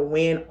I'm going to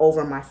win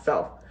over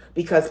myself.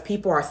 Because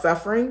people are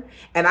suffering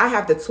and I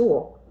have the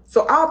tool.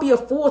 So I'll be a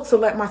fool to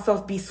let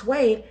myself be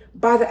swayed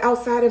by the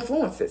outside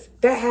influences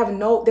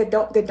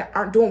that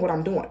aren't doing what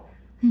I'm doing.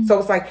 Mm-hmm. So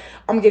it's like,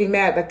 I'm getting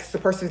mad like the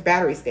person's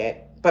battery's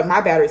dead, but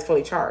my battery's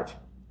fully charged.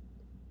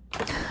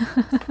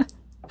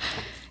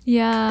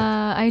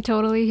 Yeah, I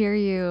totally hear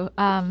you.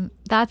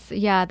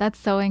 That's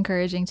so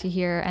encouraging to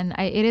hear. And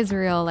it is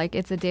real. Like,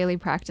 it's a daily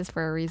practice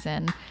for a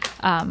reason.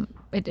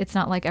 It's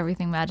not like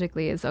everything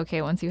magically is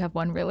okay once you have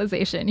one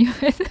realization.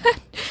 It's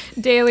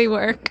daily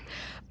work.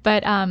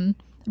 But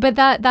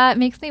that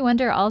makes me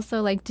wonder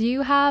also, like, do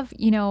you have,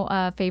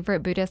 a favorite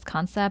Buddhist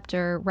concept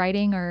or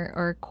writing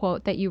or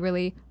quote that you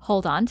really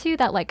hold on to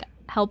that like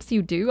helps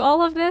you do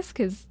all of this?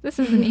 Because this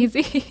isn't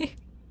easy.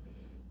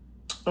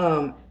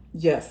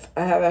 Yes,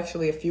 I have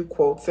actually a few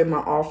quotes in my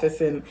office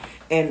and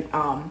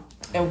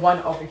one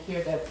over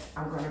here that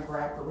I'm going to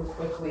grab really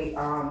quickly.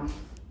 And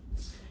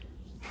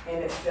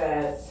it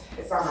says,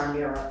 it's on my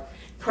mirror.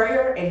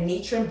 Prayer in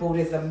Nichiren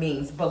Buddhism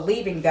means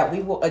believing that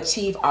we will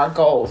achieve our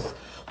goals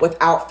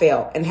without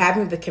fail and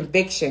having the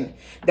conviction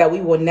that we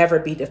will never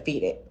be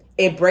defeated.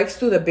 It breaks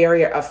through the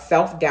barrier of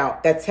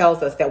self-doubt that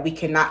tells us that we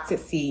cannot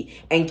succeed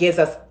and gives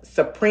us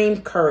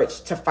supreme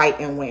courage to fight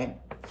and win.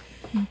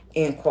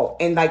 End quote.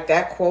 And like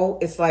that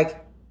quote, it's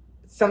like,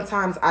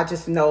 sometimes I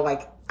just know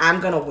like I'm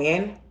going to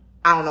win.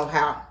 I don't know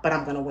how, but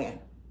I'm going to win.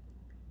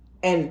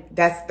 And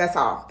that's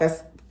all.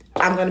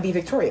 I'm going to be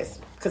victorious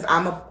because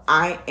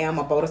I am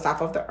a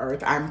bodhisattva of the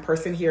earth. I'm a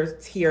person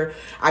here.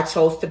 I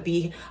chose to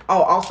be.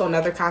 Oh, also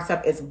another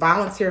concept is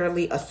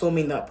voluntarily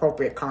assuming the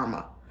appropriate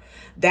karma.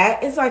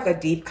 That is like a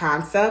deep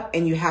concept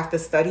and you have to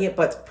study it,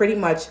 but pretty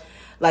much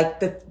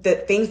like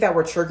the things that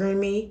were triggering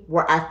me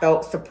where I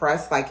felt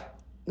suppressed, like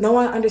no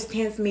one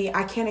understands me.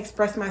 I can't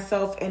express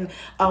myself in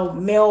a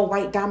male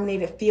white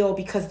dominated field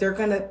because they're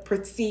going to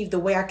perceive the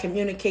way I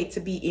communicate to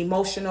be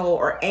emotional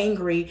or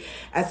angry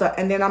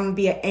and then I'm going to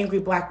be an angry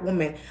Black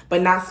woman,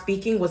 but not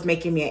speaking was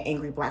making me an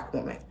angry Black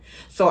woman.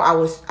 So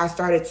I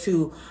started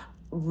to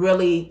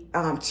really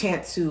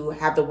chant to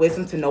have the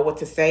wisdom to know what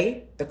to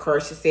say, the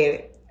courage to say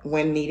it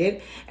when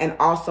needed. And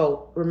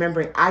also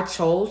remembering I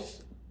chose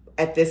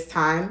at this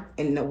time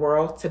in the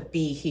world to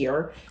be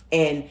here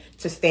and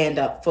to stand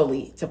up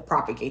fully to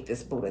propagate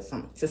this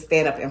Buddhism, to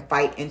stand up and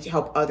fight and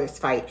help others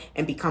fight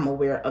and become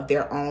aware of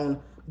their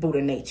own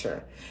Buddha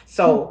nature.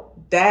 So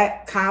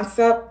that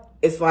concept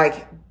is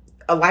like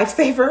a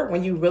lifesaver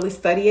when you really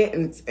study it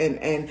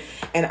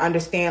and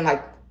understand,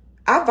 like,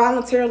 I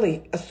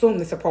voluntarily assume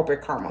this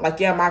appropriate karma. Like,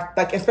 yeah,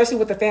 especially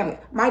with the family,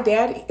 my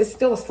dad is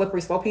still a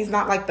slippery slope. He's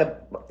not like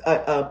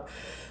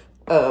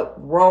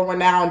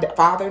world-renowned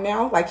father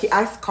now. Like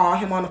I call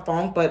him on the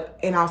phone,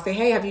 and I'll say,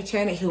 hey, have you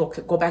chanted? He'll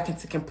go back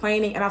into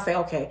complaining, and I'll say,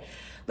 okay,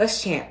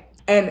 let's chant.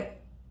 And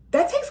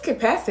that takes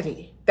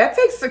capacity. That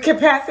takes the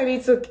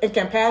capacity and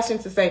compassion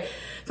to say,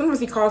 sometimes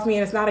he calls me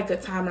and it's not a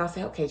good time, and I'll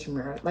say, okay,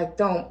 Jamira, like,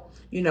 don't,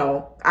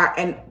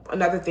 and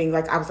another thing,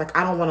 like, I was like,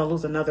 I don't want to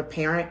lose another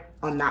parent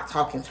on not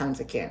talking terms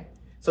again.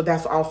 So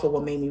that's also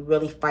what made me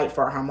really fight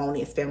for a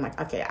harmonious family.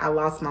 Like, okay, I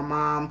lost my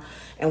mom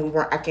and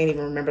I can't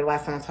even remember the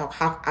last time I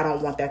talked. I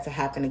don't want that to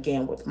happen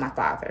again with my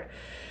father.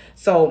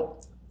 So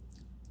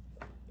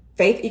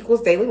faith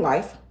equals daily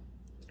life,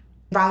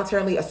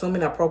 voluntarily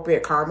assuming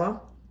appropriate karma,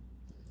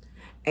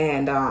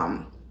 and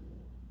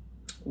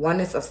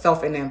oneness of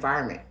self and the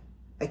environment.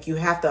 Like, you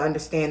have to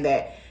understand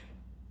that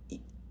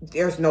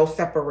there's no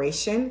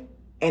separation,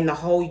 and the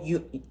whole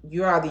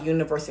you are the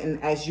universe.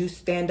 And as you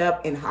stand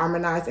up and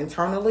harmonize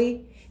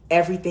internally,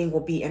 everything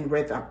will be in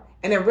rhythm.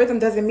 And in rhythm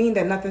doesn't mean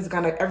that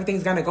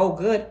everything's gonna go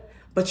good,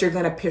 but you're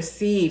gonna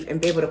perceive and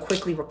be able to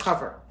quickly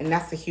recover. And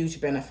that's a huge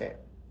benefit.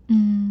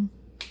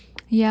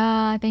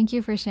 Yeah, thank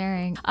you for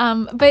sharing.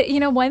 But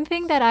one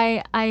thing that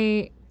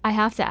I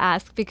have to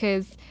ask,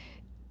 because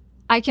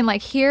I can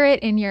hear it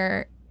in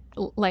your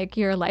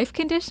life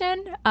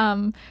condition,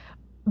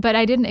 but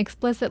I didn't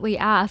explicitly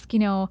ask,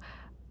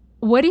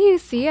 what do you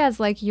see as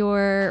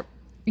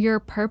your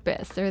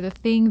purpose, or the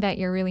thing that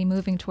you're really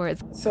moving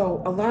towards?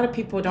 So a lot of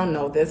people don't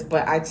know this,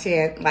 but I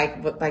chant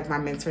like my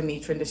mentor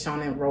Nichiren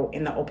Daishonin wrote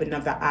in the Opening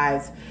of the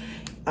Eyes,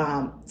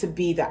 to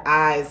be the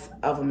eyes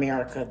of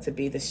America, to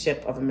be the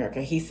ship of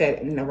America. He said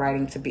in the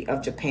writing to be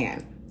of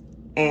Japan,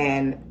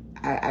 and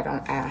I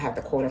don't have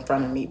the quote in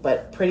front of me,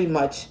 but pretty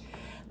much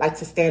like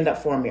to stand up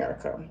for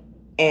America,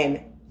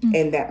 and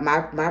that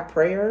my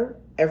prayer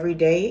every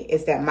day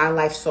is that my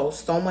life shows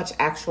so much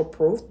actual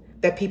proof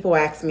that people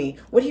ask me,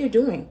 what are you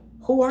doing?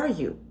 Who are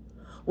you?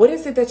 What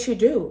is it that you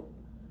do?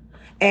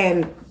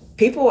 And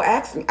people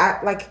ask me,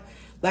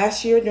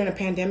 last year during the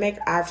pandemic,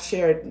 I've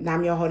shared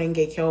Nam-myoho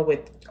Renge Kyo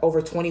with over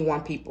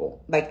 21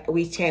 people. Like,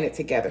 we chanted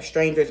together,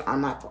 strangers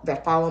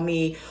that follow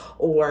me,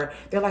 or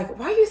they're like,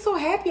 why are you so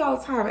happy all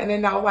the time? And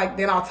then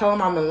I'll tell them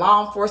I'm in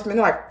law enforcement.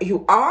 They're like,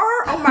 you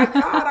are? Oh my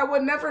God, I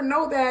would never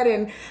know that.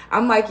 And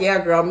I'm like,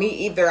 yeah, girl, me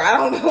either. I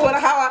don't know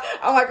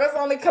I'm like, it's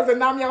only because of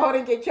Nam-myoho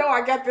Renge Kyo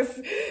I got this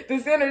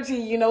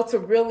energy, to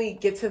really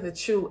get to the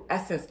true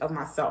essence of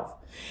myself.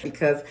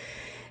 Because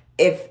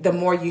if the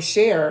more you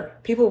share,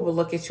 people will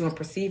look at you and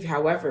perceive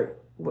however,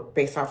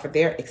 based off of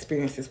their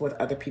experiences with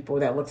other people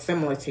that look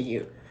similar to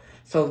you.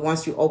 So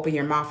once you open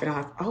your mouth and I'm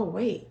like, oh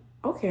wait,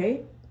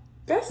 okay,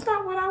 that's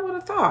not what I would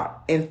have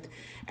thought, and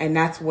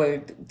that's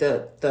where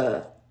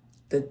the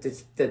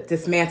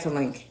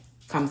dismantling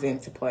comes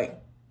into play.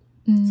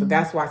 So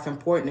that's why it's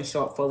important to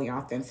show up fully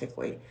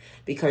authentically,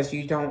 because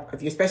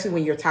especially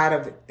when you're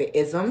tired of the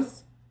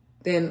isms,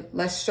 then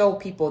let's show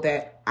people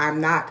that I'm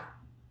not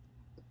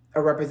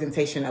a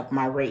representation of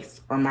my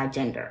race or my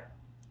gender.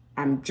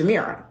 I'm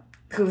Jamira.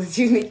 Who's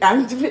unique.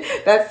 That's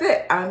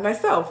it. I'm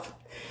myself.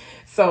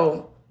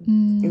 So,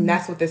 and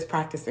that's what this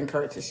practice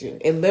encourages you.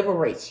 It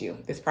liberates you.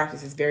 This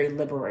practice is very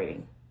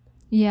liberating.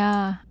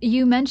 Yeah.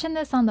 You mentioned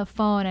this on the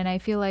phone, and I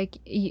feel like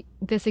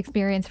this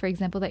experience, for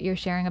example, that you're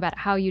sharing about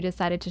how you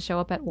decided to show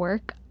up at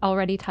work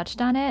already touched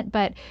on it.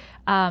 But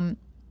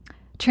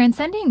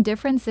transcending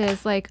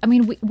differences,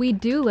 we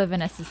do live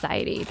in a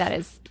society that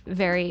is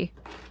very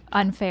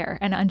unfair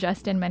and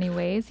unjust in many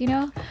ways,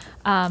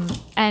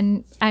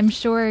 and I'm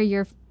sure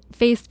you're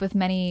faced with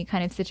many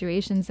kind of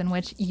situations in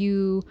which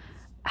you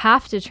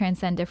have to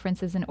transcend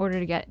differences in order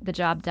to get the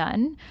job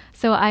done.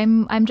 So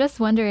I'm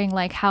just wondering,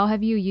 how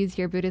have you used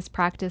your Buddhist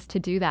practice to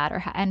do that,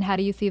 and how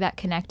do you see that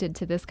connected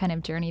to this kind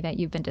of journey that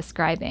you've been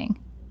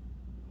describing?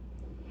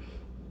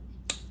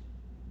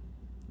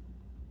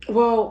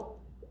 Well,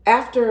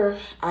 after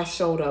I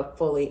showed up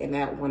fully in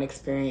that one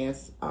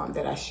experience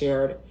that I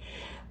shared,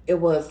 it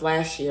was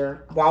last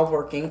year while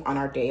working on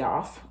our day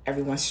off.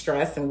 Everyone's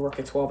stressed and we work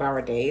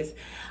 12-hour days.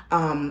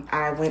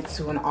 I went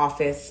to an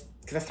office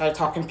because I started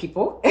talking to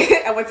people.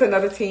 I went to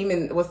another team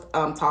and was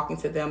talking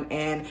to them.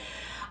 And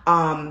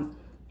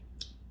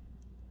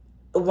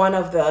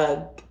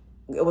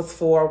it was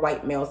 4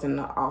 white males in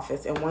the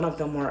office, and one of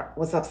them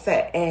was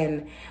upset.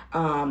 And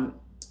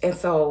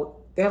so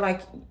they're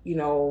like,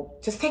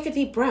 just take a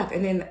deep breath.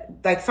 And then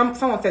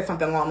someone said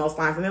something along those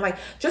lines, and they're like,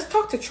 just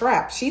talk to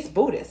Trap. She's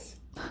Buddhist.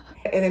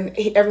 And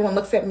then everyone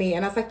looks at me,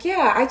 and I was like,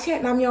 yeah, I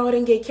chant Nam-myoho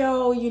Renge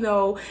Kyo,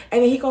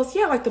 And then he goes,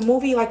 yeah, like the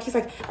movie, he's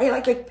like, are you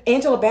like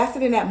Angela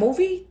Bassett in that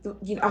movie?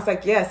 I was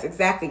like, yes,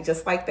 exactly,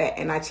 just like that.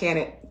 And I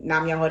chanted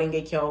Nam-myoho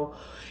Renge Kyo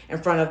in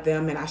front of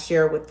them, and I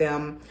shared with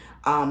them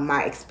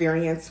my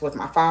experience with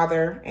my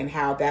father, and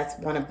how that's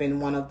been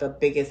one of the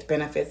biggest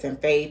benefits in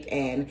faith,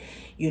 and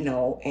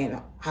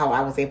and how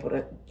I was able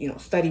to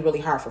study really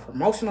hard for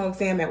promotional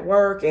exam at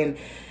work and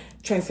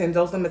transcend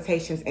those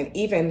limitations. And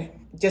even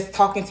just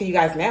talking to you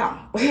guys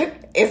now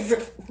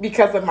is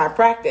because of my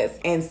practice.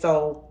 And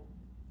so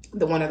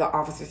one of the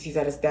officers, he's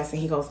at his desk,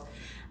 and he goes,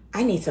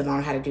 I need to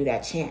learn how to do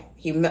that chant.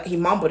 He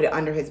mumbled it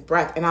under his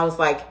breath, and I was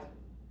like,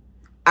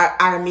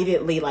 I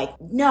immediately like,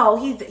 no,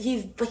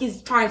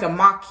 he's trying to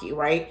mock you,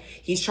 right?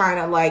 He's trying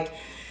to like,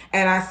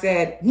 and I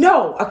said,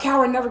 no, a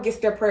coward never gets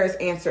their prayers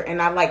answered.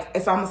 And I like,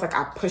 it's almost like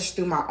I pushed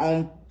through my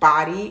own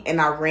body and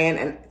I ran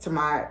into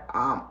my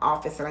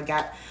office and I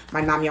got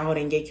my Nam Myoho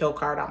Renge Kyo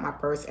card out my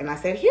purse. And I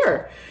said,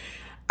 here,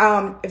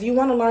 if you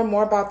want to learn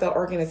more about the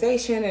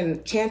organization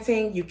and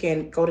chanting, you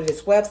can go to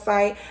this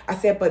website. I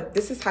said, but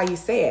this is how you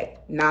say it.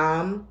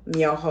 Nam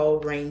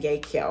Myoho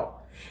Renge Kyo.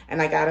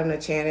 And I got him to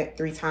chant it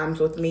 3 times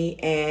with me.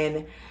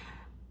 And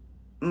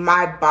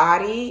my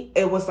body,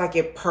 it was like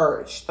it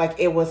purged. Like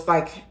it was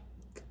like,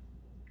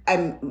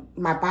 and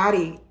my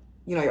body,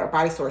 you know, your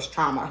body stores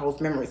trauma,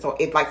 holds memory. So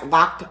it like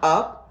locked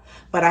up,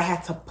 but I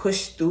had to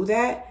push through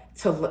that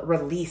to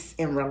release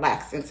and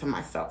relax into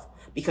myself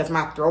because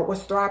my throat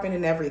was throbbing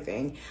and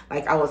everything.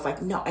 Like I was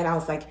like, no. And I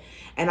was like,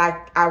 and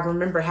I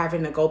remember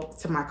having to go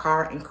to my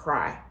car and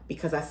cry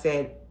because I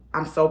said,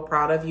 I'm so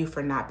proud of you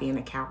for not being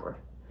a coward.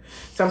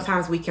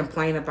 Sometimes we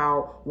complain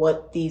about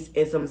what these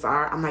isms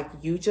are. I'm like,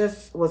 you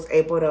just was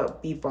able to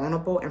be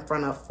vulnerable in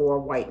front of 4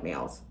 white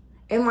males.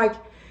 And like,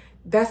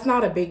 that's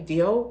not a big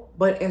deal,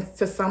 but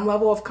to some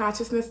level of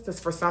consciousness,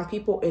 for some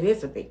people, it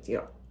is a big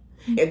deal.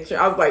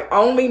 I was like,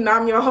 only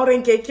Nam Myoho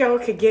Renge Kyo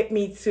could get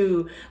me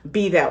to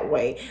be that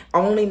way.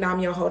 Only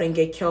Nam Myoho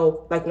Renge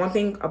Kyo. Like one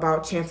thing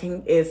about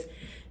chanting is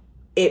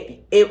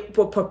it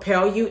will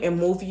propel you and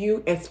move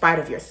you in spite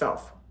of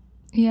yourself.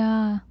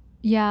 Yeah.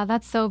 Yeah,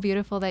 that's so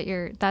beautiful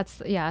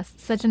that's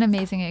such an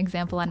amazing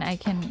example. And I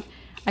can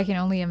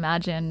only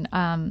imagine,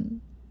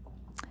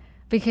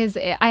 because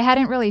I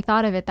hadn't really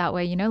thought of it that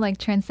way, you know, like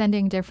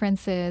transcending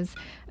differences,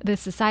 the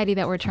society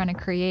that we're trying to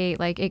create,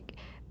 like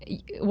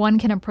one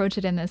can approach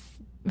it in this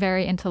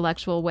very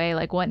intellectual way,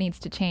 like what needs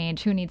to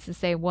change, who needs to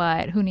say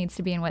what, who needs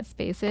to be in what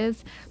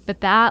spaces.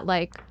 But that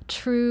like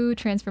true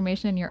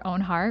transformation in your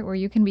own heart where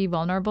you can be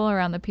vulnerable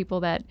around the people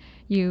that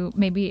you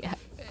maybe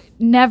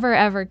never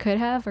ever could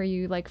have, or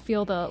you like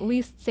feel the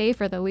least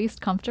safe or the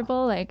least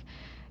comfortable, like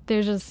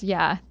there's just,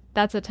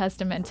 that's a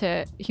testament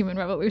to human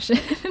revolution.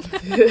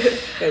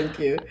 Thank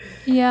you.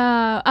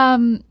 Yeah.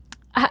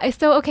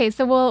 So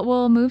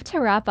we'll move to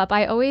wrap up.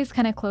 I always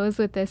kind of close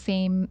with the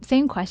same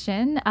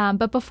question.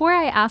 But before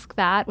I ask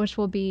that, which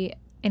will be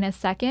in a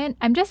second,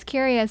 I'm just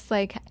curious,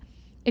 like,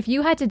 if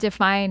you had to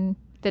define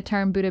the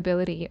term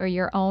Buddhability or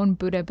your own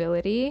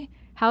Buddhability,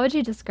 how would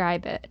you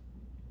describe it?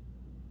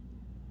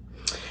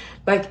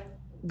 Like,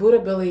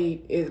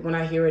 Buddhability is, when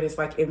I hear it, it's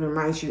like it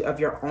reminds you of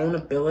your own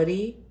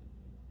ability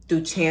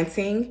through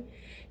chanting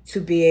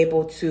to be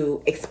able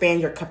to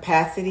expand your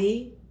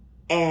capacity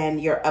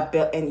and your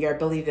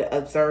ability to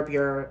observe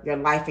your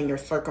life and your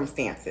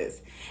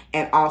circumstances,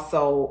 and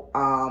also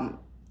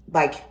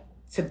like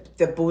to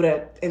the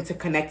Buddha, and to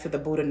connect to the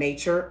Buddha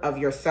nature of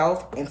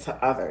yourself and to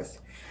others.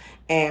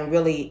 And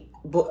really,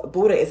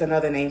 Buddha is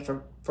another name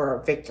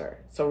for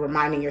victor. So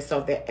reminding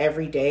yourself that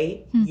every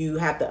day you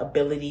have the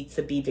ability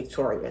to be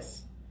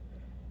victorious.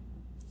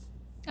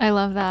 I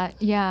love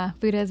that. Yeah,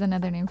 Buddha is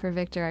another name for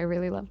victor. I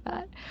really love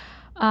that.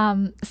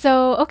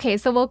 So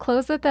we'll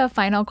close with the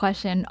final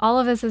question. All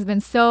of this has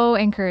been so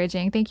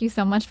encouraging. Thank you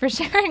so much for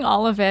sharing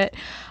all of it.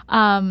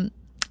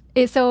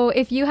 So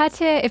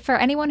if for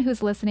anyone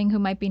who's listening who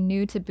might be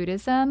new to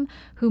Buddhism,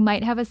 who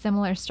might have a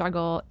similar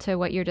struggle to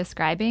what you're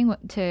describing,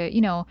 to,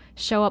 you know,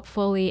 show up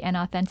fully and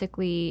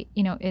authentically,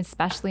 you know,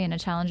 especially in a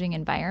challenging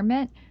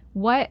environment,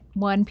 what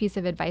one piece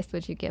of advice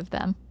would you give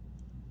them?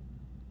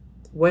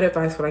 What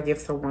advice would I give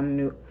someone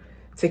new?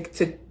 To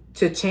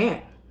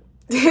chant.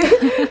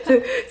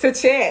 to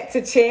chant,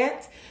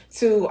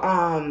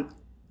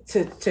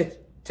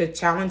 to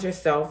challenge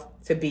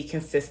yourself to be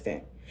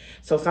consistent.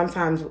 So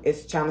sometimes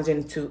it's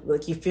challenging to,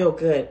 like, you feel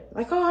good.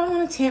 Like, oh, I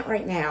want to chant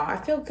right now. I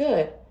feel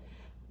good.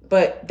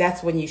 But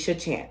that's when you should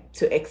chant,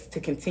 to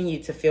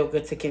continue to feel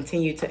good, to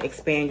continue to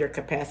expand your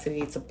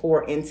capacity, to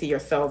pour into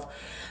yourself.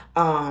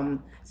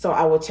 So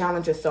I will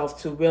challenge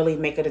yourself to really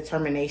make a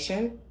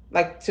determination,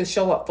 like to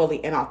show up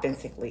fully and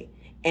authentically.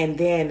 And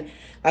then,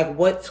 like,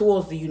 what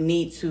tools do you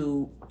need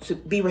to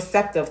be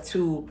receptive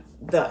to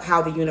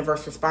how the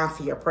universe responds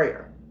to your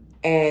prayer?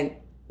 And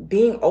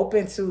being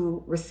open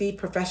to receive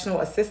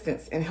professional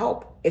assistance and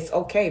help. It's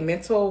okay.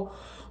 Mental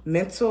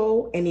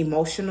and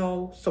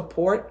emotional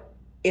support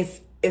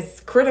is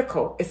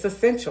critical. It's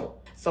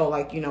essential. So,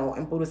 like, you know,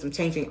 in Buddhism,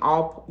 changing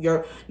all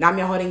your Nam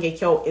Myoho Renge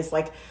Kyo is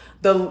like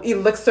the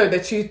elixir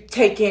that you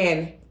take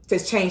in to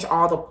change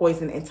all the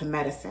poison into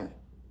medicine.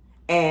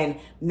 And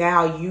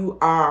now you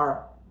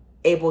are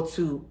able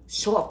to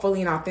show up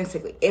fully and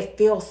authentically. It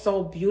feels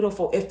so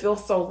beautiful. It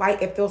feels so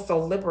light. It feels so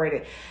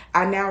liberated.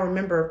 I now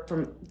remember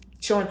from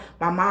showing,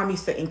 my mom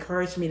used to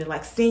encourage me to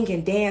like sing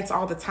and dance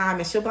all the time.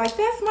 And she'll be like,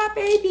 that's my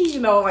baby, you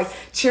know, like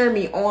cheering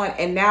me on.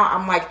 And now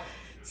I'm like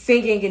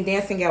singing and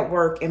dancing at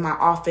work in my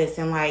office.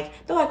 And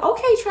like, they're like,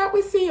 okay, Trap,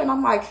 we see you. And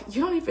I'm like,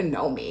 you don't even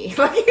know me.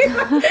 Let me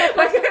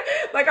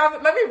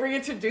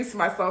reintroduce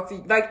myself to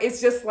you. Like, it's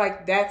just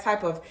like that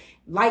type of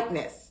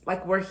lightness.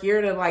 Like, we're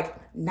here to like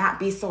not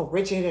be so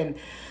rigid and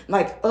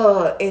like,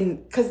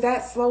 and cause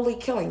that's slowly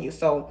killing you.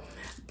 So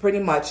pretty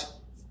much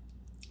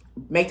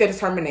Make the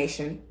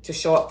determination to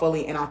show up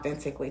fully and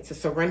authentically, to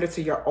surrender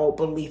to your old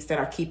beliefs that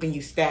are keeping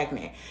you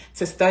stagnant,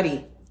 to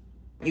study.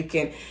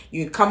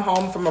 You come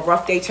home from a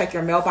rough day, check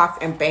your mailbox,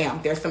 and bam,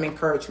 there's some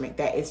encouragement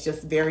that is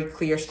just very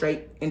clear,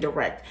 straight, and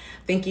direct.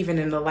 I think even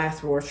in the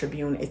last Roar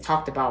Tribune, it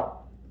talked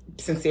about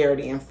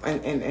sincerity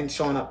and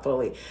showing up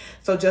fully.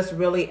 So just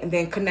really, and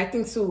then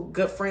connecting to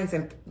good friends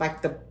and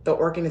like the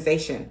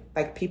organization,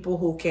 like people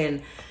who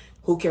can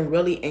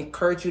really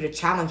encourage you to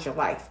challenge your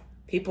life.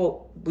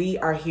 People, we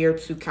are here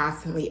to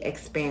constantly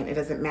expand. It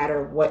doesn't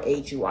matter what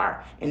age you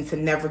are, and to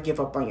never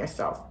give up on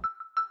yourself.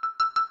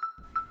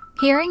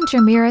 Hearing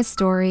Jamira's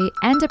story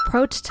and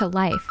approach to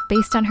life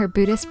based on her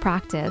Buddhist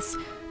practice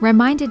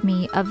reminded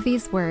me of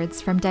these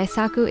words from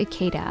Daisaku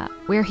Ikeda,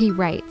 where he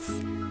writes,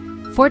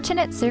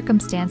 "Fortunate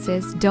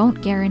circumstances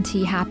don't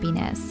guarantee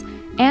happiness,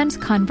 and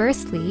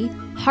conversely,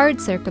 hard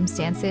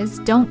circumstances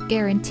don't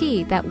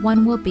guarantee that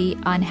one will be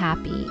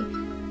unhappy.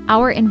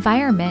 Our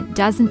environment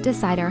doesn't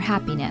decide our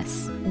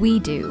happiness, we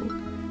do.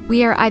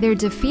 We are either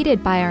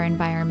defeated by our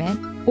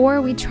environment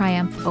or we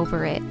triumph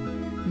over it.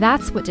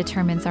 That's what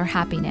determines our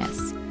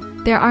happiness.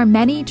 There are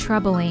many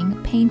troubling,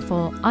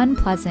 painful,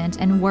 unpleasant,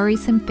 and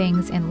worrisome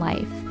things in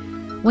life.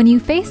 When you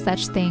face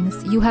such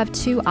things, you have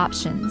two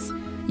options.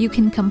 You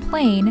can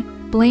complain,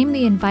 blame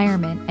the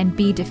environment, and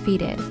be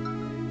defeated.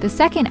 The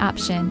second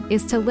option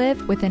is to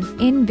live with an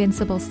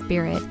invincible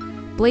spirit,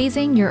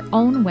 blazing your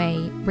own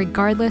way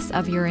regardless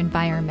of your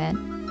environment.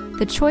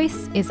 The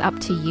choice is up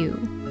to you."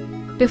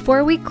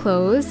 Before we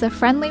close, a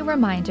friendly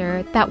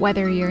reminder that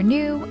whether you're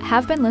new,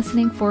 have been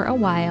listening for a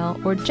while,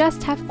 or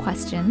just have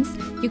questions,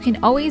 you can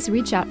always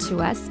reach out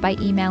to us by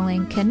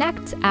emailing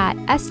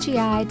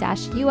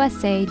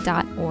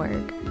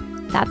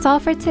connect@sgi-usa.org. That's all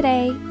for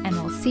today, and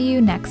we'll see you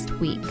next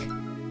week.